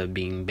Acosta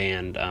being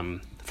banned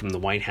from the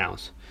White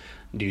House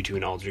due to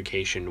an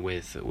altercation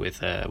with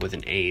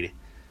an aide,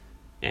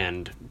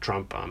 and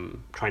Trump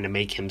trying to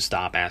make him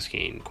stop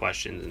asking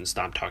questions and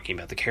stop talking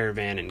about the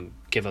caravan and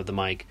give up the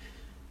mic.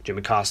 Jim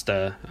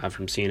Acosta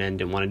from CNN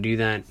didn't want to do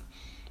that.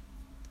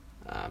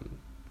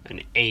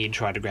 An aide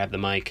tried to grab the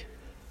mic.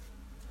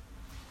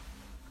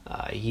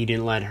 He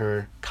didn't let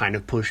her, kind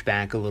of push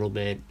back a little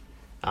bit.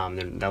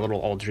 That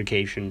little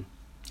altercation,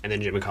 and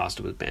then Jim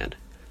Acosta was banned.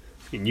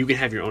 And you can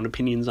have your own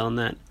opinions on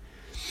that,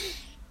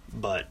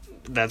 but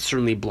that's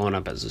certainly blown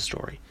up as a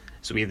story.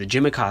 So we have the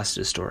Jim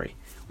Acosta story.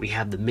 We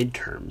have the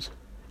midterms.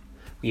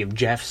 We have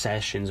Jeff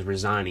Sessions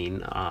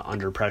resigning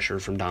under pressure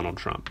from Donald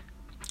Trump.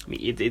 I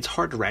mean, it's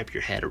hard to wrap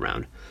your head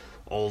around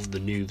all of the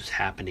news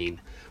happening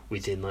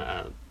within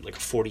like a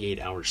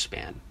 48-hour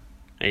span.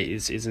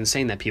 It's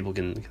insane that people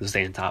can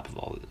stay on top of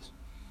all of this.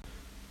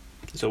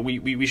 So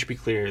we should be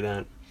clear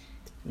that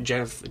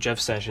Jeff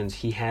Sessions,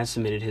 he has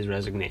submitted his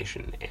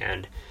resignation,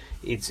 and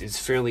it's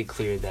fairly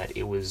clear that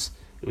it was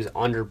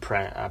under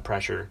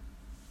pressure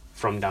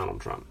from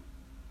Donald Trump.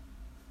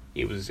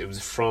 It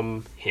was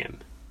from him.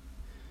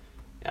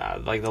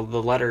 Like the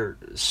letter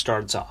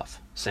starts off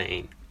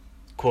saying,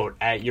 quote,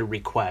 "At your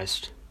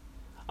request,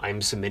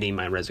 I'm submitting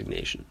my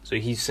resignation." So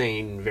he's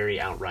saying very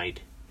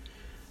outright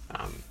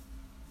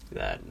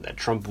that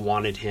Trump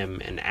wanted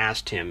him and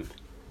asked him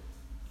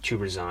to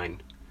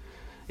resign.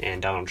 And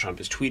Donald Trump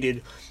has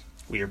tweeted,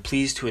 "We are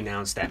pleased to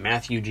announce that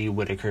Matthew G.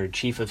 Whitaker,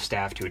 Chief of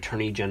Staff to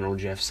Attorney General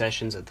Jeff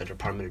Sessions at the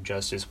Department of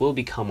Justice, will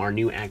become our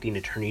new acting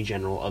Attorney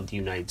General of the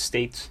United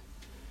States.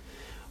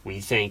 We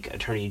thank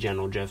Attorney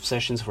General Jeff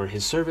Sessions for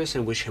his service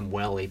and wish him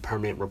well. A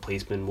permanent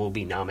replacement will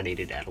be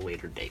nominated at a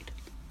later date."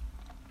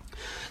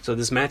 So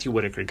this Matthew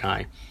Whitaker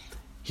guy,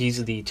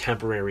 he's the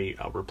temporary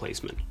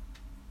replacement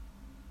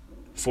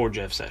for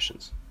Jeff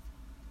Sessions.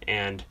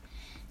 And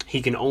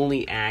he can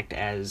only act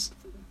as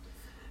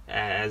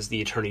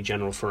the Attorney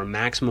General for a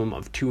maximum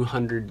of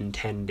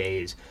 210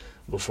 days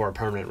before a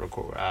permanent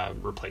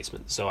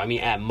replacement. So, I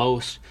mean, at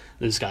most,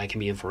 this guy can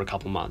be in for a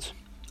couple months.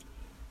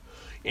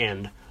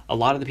 And a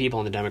lot of the people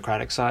on the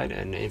Democratic side,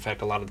 and in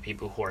fact, a lot of the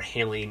people who are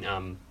hailing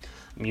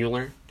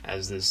Mueller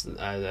as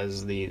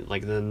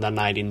the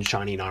knight in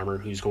shining armor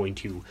who's going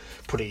to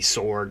put a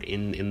sword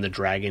in the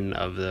dragon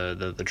of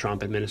the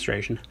Trump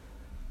administration,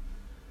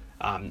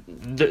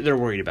 they're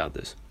worried about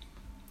this.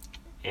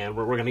 And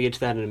we're going to get to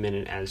that in a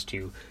minute as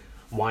to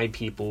why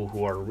people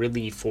who are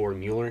really for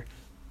Mueller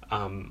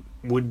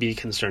would be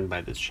concerned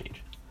by this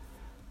change.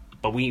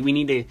 But we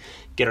need to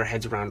get our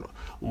heads around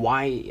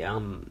why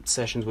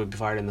Sessions would be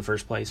fired in the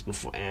first place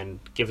and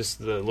give us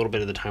the little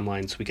bit of the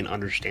timeline so we can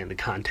understand the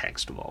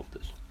context of all of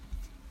this.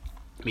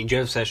 I mean,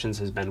 Jeff Sessions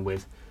has been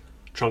with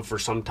Trump for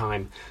some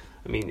time.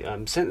 I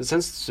mean,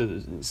 since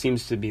it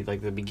seems to be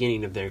like the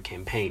beginning of their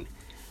campaign.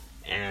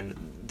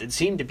 And it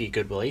seemed to be a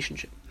good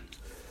relationship.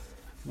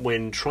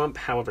 When Trump,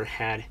 however,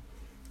 had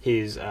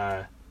his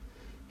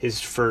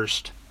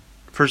first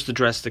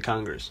address to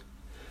Congress,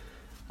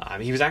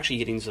 he was actually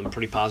getting some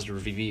pretty positive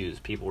reviews.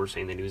 People were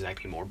saying that he was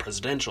actually more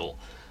presidential.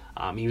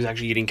 He was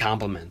actually getting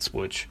compliments,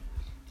 which,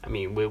 I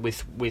mean,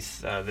 with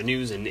the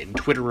news and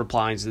Twitter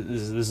replies,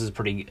 this is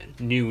pretty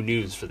new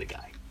news for the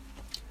guy.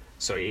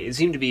 So it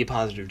seemed to be a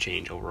positive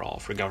change overall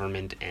for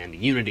government and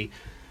unity.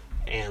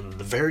 And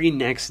the very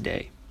next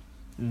day,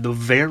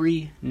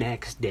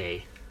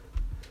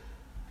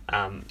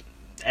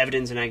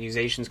 evidence and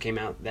accusations came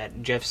out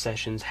that Jeff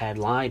Sessions had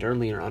lied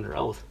earlier under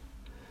oath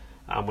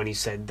when he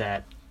said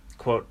that,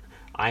 quote,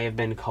 "I have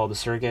been called a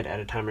surrogate at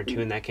a time or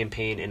two in that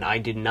campaign, and I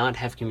did not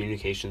have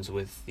communications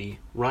with the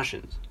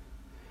Russians."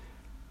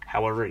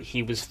 However,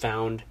 he was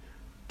found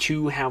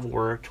to have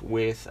worked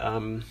with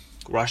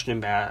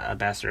Russian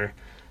ambassador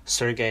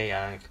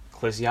Sergei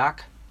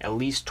Klizyak at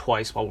least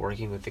twice while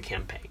working with the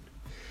campaign.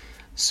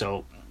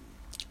 So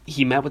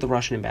he met with the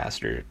Russian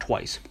ambassador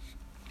twice,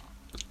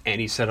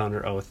 and he said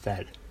under oath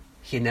that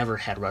he had never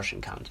had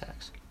Russian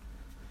contacts.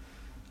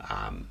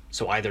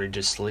 So either it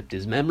just slipped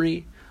his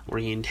memory, or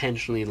he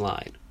intentionally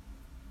lied.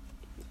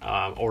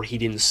 Or he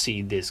didn't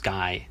see this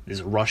guy,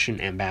 this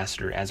Russian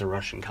ambassador, as a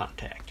Russian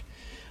contact,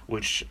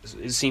 which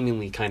is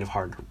seemingly kind of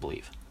hard to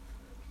believe.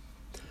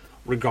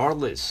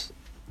 Regardless,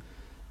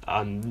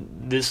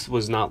 this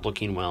was not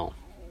looking well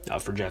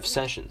for Jeff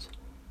Sessions.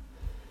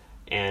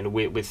 And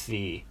with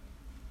the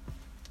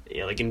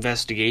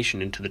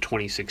investigation into the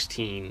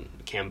 2016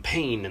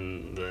 campaign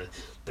and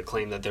the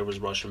claim that there was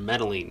Russian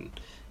meddling,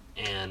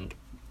 and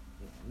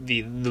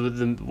the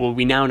what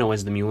we now know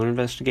as the Mueller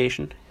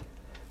investigation,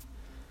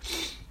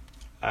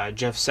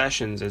 Jeff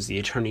Sessions, as the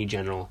Attorney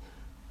General,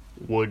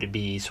 would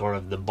be sort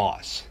of the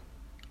boss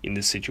in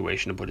this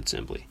situation, to put it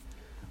simply.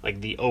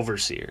 Like the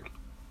overseer.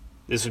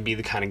 This would be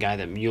the kind of guy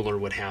that Mueller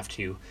would have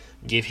to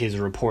give his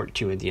report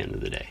to at the end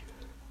of the day.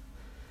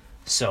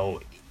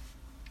 So,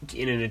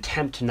 in an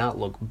attempt to not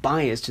look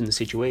biased in the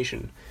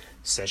situation,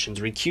 Sessions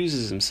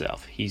recuses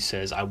himself. He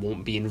says, "I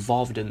won't be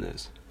involved in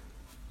this."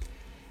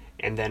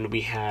 And then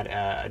we had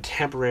a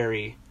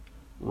temporary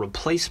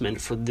replacement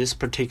for this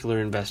particular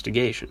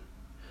investigation,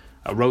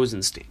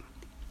 Rosenstein.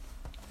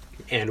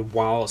 And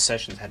while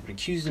Sessions had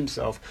recused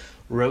himself,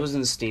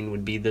 Rosenstein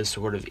would be this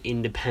sort of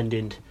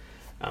independent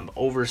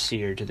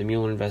overseer to the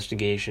Mueller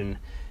investigation,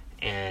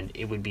 and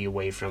it would be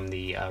away from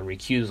the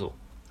recusal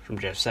from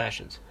Jeff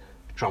Sessions.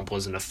 Trump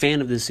wasn't a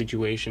fan of this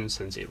situation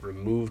since it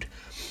removed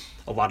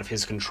a lot of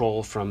his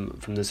control from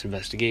this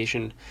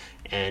investigation,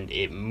 and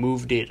it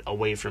moved it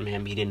away from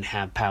him. He didn't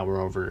have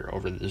power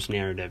over this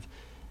narrative,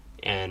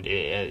 and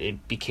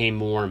it became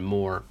more and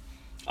more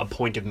a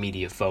point of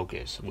media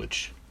focus,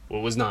 which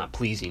was not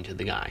pleasing to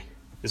the guy.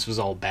 This was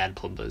all bad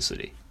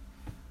publicity.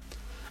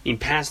 I mean,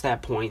 past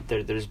that point,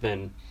 there's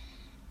been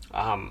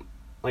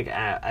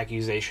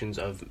accusations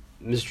of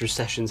Mr.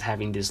 Sessions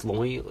having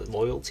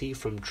disloyalty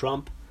from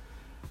Trump,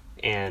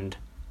 and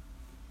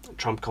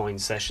Trump calling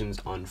Sessions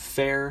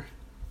unfair,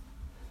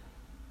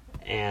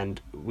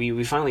 and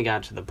we finally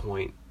got to the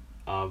point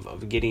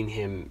of getting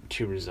him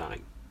to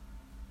resign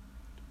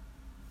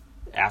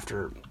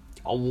after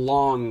a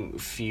long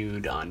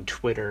feud on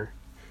Twitter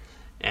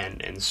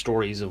and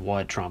stories of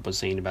what Trump was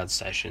saying about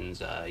Sessions,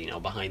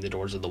 behind the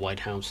doors of the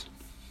White House.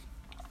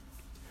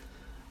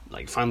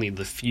 Like, finally,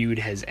 the feud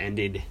has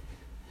ended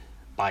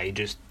by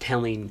just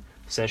telling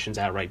Sessions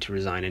outright to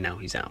resign, and now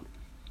he's out.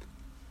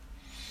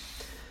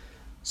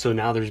 So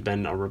now there's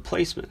been a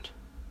replacement.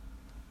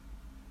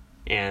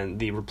 And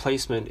the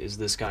replacement is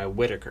this guy,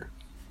 Whitaker.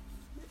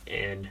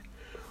 And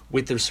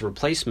with this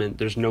replacement,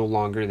 there's no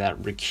longer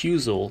that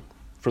recusal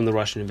from the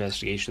Russian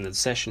investigation that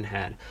Sessions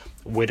had.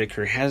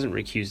 Whitaker hasn't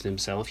recused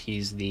himself.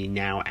 He's the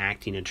now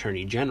acting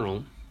Attorney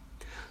General.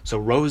 So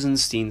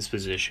Rosenstein's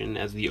position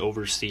as the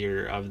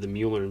overseer of the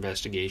Mueller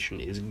investigation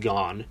is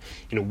gone,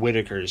 and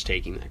Whitaker is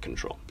taking that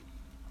control.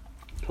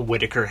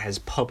 Whitaker has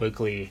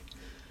publicly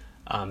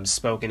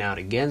spoken out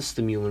against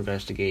the Mueller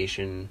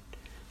investigation,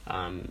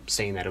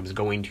 saying that it was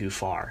going too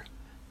far.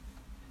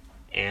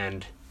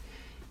 And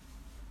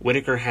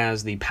Whitaker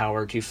has the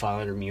power to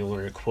file under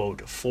Mueller,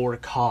 quote, for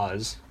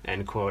cause,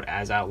 end quote,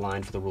 as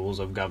outlined for the rules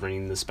of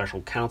governing the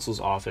special counsel's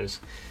office,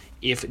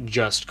 if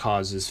just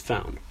cause is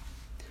found.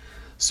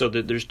 So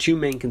there's two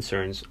main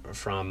concerns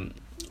from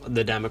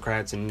the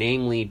Democrats, and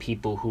namely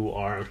people who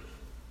are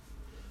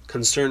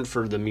concerned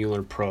for the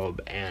Mueller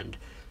probe and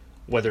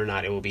whether or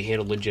not it will be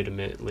handled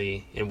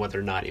legitimately and whether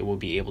or not it will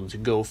be able to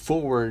go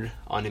forward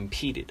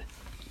unimpeded.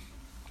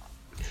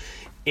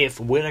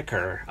 If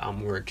Whitaker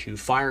were to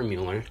fire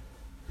Mueller,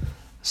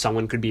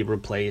 someone could be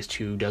replaced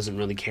who doesn't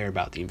really care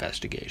about the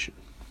investigation.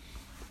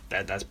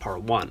 That's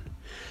part one.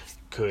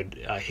 Could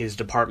his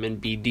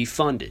department be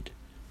defunded?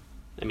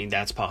 I mean,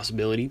 that's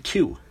possibility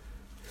two.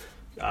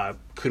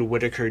 Could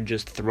Whitaker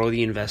just throw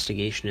the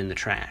investigation in the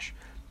trash?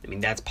 I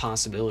mean, that's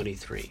possibility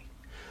three.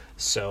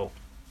 So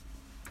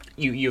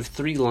you have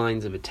three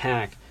lines of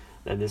attack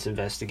that this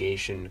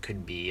investigation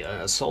could be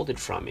assaulted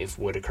from if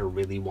Whitaker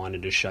really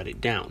wanted to shut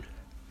it down.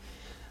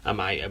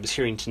 I was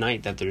hearing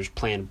tonight that there's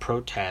planned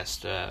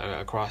protests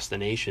across the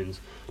nations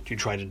to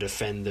try to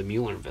defend the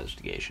Mueller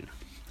investigation.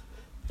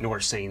 And we're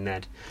saying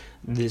that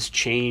this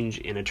change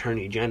in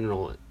Attorney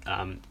General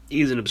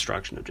is an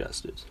obstruction of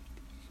justice.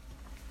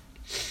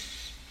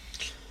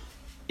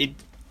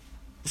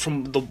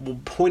 From the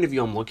point of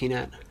view I'm looking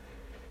at,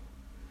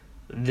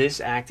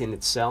 this act in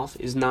itself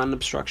is not an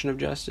obstruction of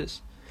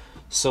justice,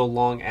 so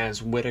long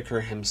as Whitaker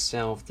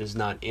himself does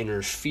not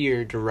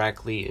interfere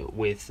directly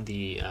with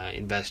the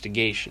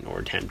investigation or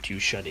attempt to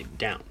shut it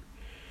down.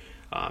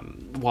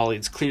 While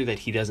it's clear that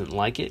he doesn't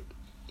like it,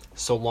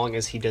 so long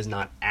as he does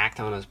not act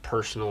on his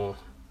personal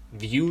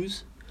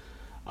views,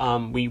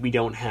 we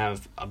don't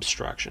have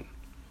obstruction.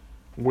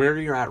 Where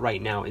you're at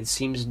right now, it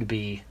seems to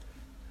be,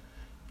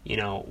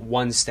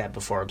 one step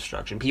before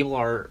obstruction. People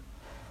are,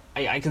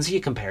 I can see a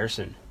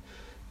comparison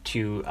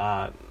to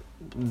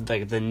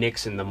the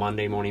Nixon, the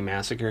Monday morning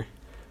massacre,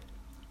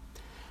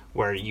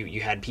 where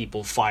you had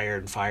people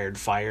fired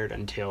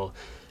until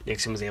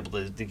Nixon was able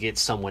to get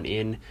someone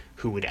in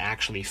who would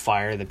actually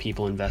fire the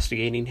people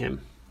investigating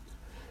him.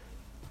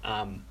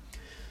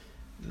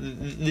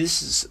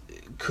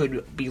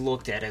 Could be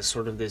looked at as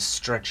sort of this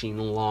stretching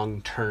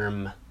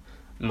long-term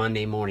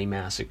Monday morning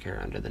massacre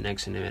under the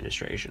Nixon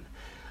administration.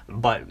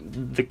 But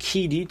the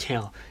key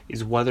detail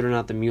is whether or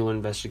not the Mueller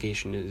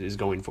investigation is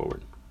going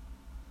forward.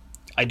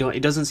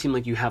 It doesn't seem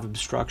like you have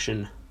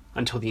obstruction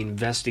until the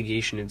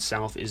investigation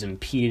itself is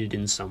impeded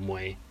in some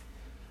way,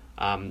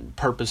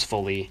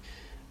 purposefully,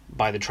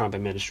 by the Trump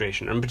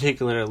administration, and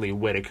particularly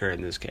Whitaker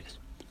in this case.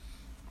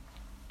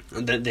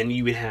 Then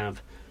you would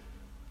have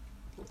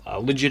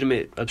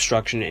legitimate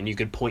obstruction, and you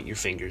could point your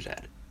fingers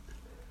at it.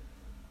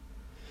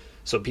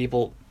 So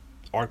people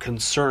are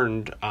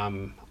concerned.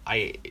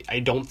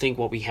 I don't think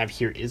what we have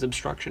here is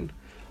obstruction,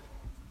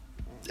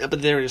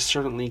 but there is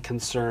certainly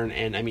concern,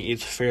 and I mean,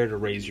 it's fair to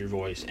raise your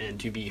voice and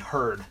to be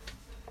heard,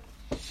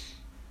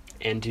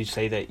 and to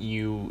say that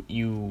you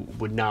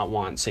would not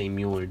want, say,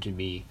 Mueller to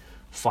be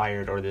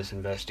fired or this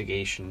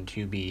investigation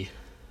to be,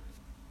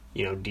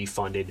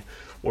 defunded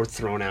or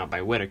thrown out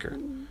by Whitaker. I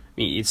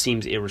mean, it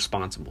seems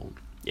irresponsible.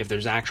 If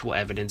there's actual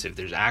evidence, if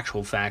there's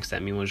actual facts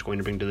that Mueller is going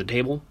to bring to the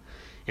table,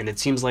 and it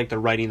seems like they're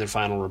writing their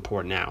final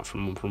report now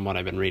from what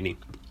I've been reading.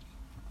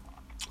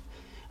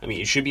 I mean,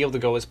 it should be able to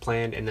go as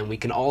planned, and then we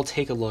can all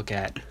take a look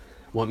at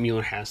what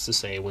Mueller has to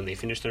say when they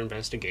finish their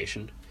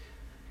investigation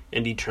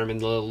and determine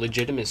the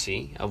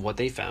legitimacy of what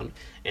they found,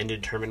 and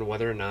determine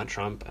whether or not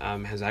Trump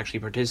has actually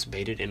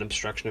participated in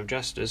obstruction of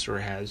justice, or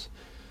has,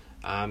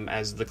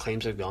 as the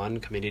claims have gone,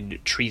 committed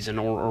treason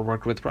or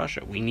worked with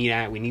Russia. We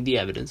need the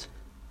evidence.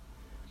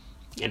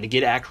 And to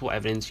get actual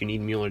evidence, you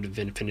need Mueller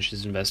to finish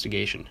his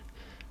investigation.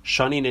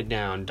 Shutting it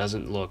down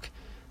doesn't look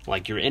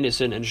like you're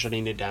innocent, and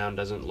shutting it down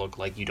doesn't look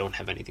like you don't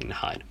have anything to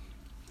hide.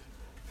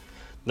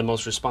 The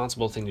most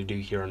responsible thing to do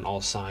here on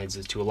all sides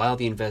is to allow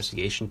the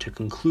investigation to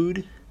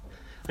conclude,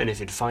 and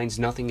if it finds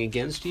nothing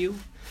against you,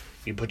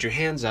 you put your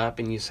hands up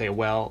and you say,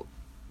 well,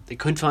 they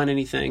couldn't find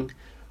anything.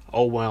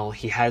 Oh, well,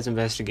 he has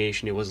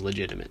investigation. It was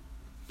legitimate.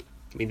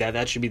 I mean,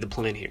 that should be the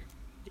plan here,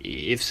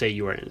 if, say,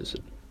 you are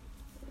innocent.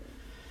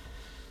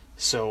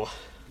 So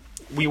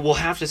we will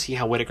have to see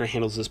how Whitaker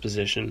handles this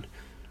position.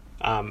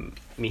 I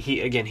mean,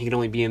 he can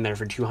only be in there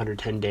for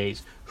 210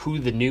 days. Who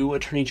the new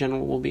Attorney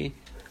General will be,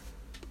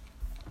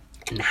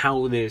 and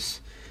how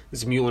this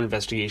Mueller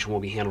investigation will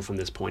be handled from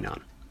this point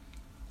on.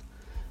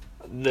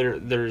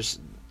 There's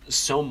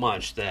so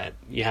much that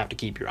you have to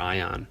keep your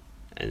eye on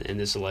in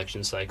this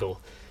election cycle.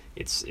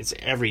 It's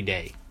every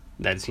day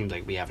that it seems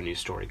like we have a new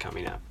story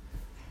coming up.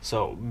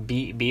 So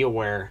be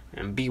aware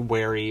and be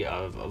wary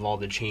of all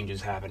the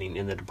changes happening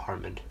in the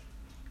department.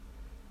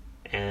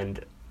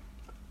 And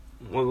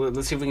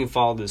let's see if we can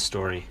follow this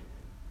story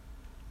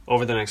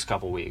over the next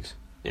couple weeks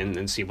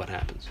and see what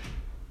happens.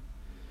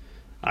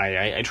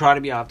 I try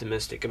to be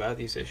optimistic about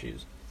these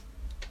issues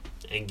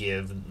and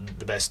give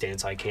the best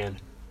stance I can.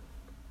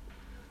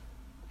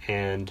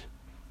 And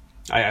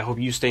I hope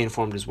you stay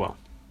informed as well.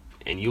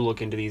 And you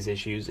look into these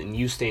issues and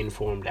you stay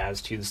informed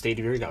as to the state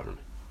of your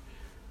government.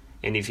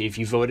 And if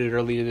you voted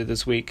earlier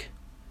this week,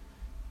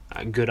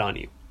 good on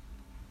you.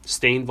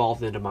 Stay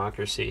involved in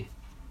democracy.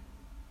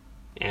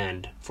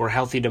 And for a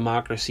healthy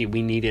democracy,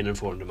 we need an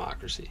informed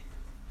democracy.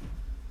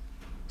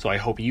 So I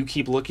hope you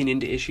keep looking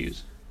into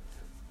issues,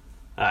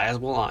 as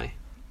will I.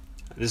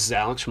 This is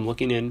Alex from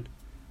Looking In,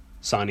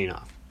 signing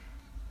off.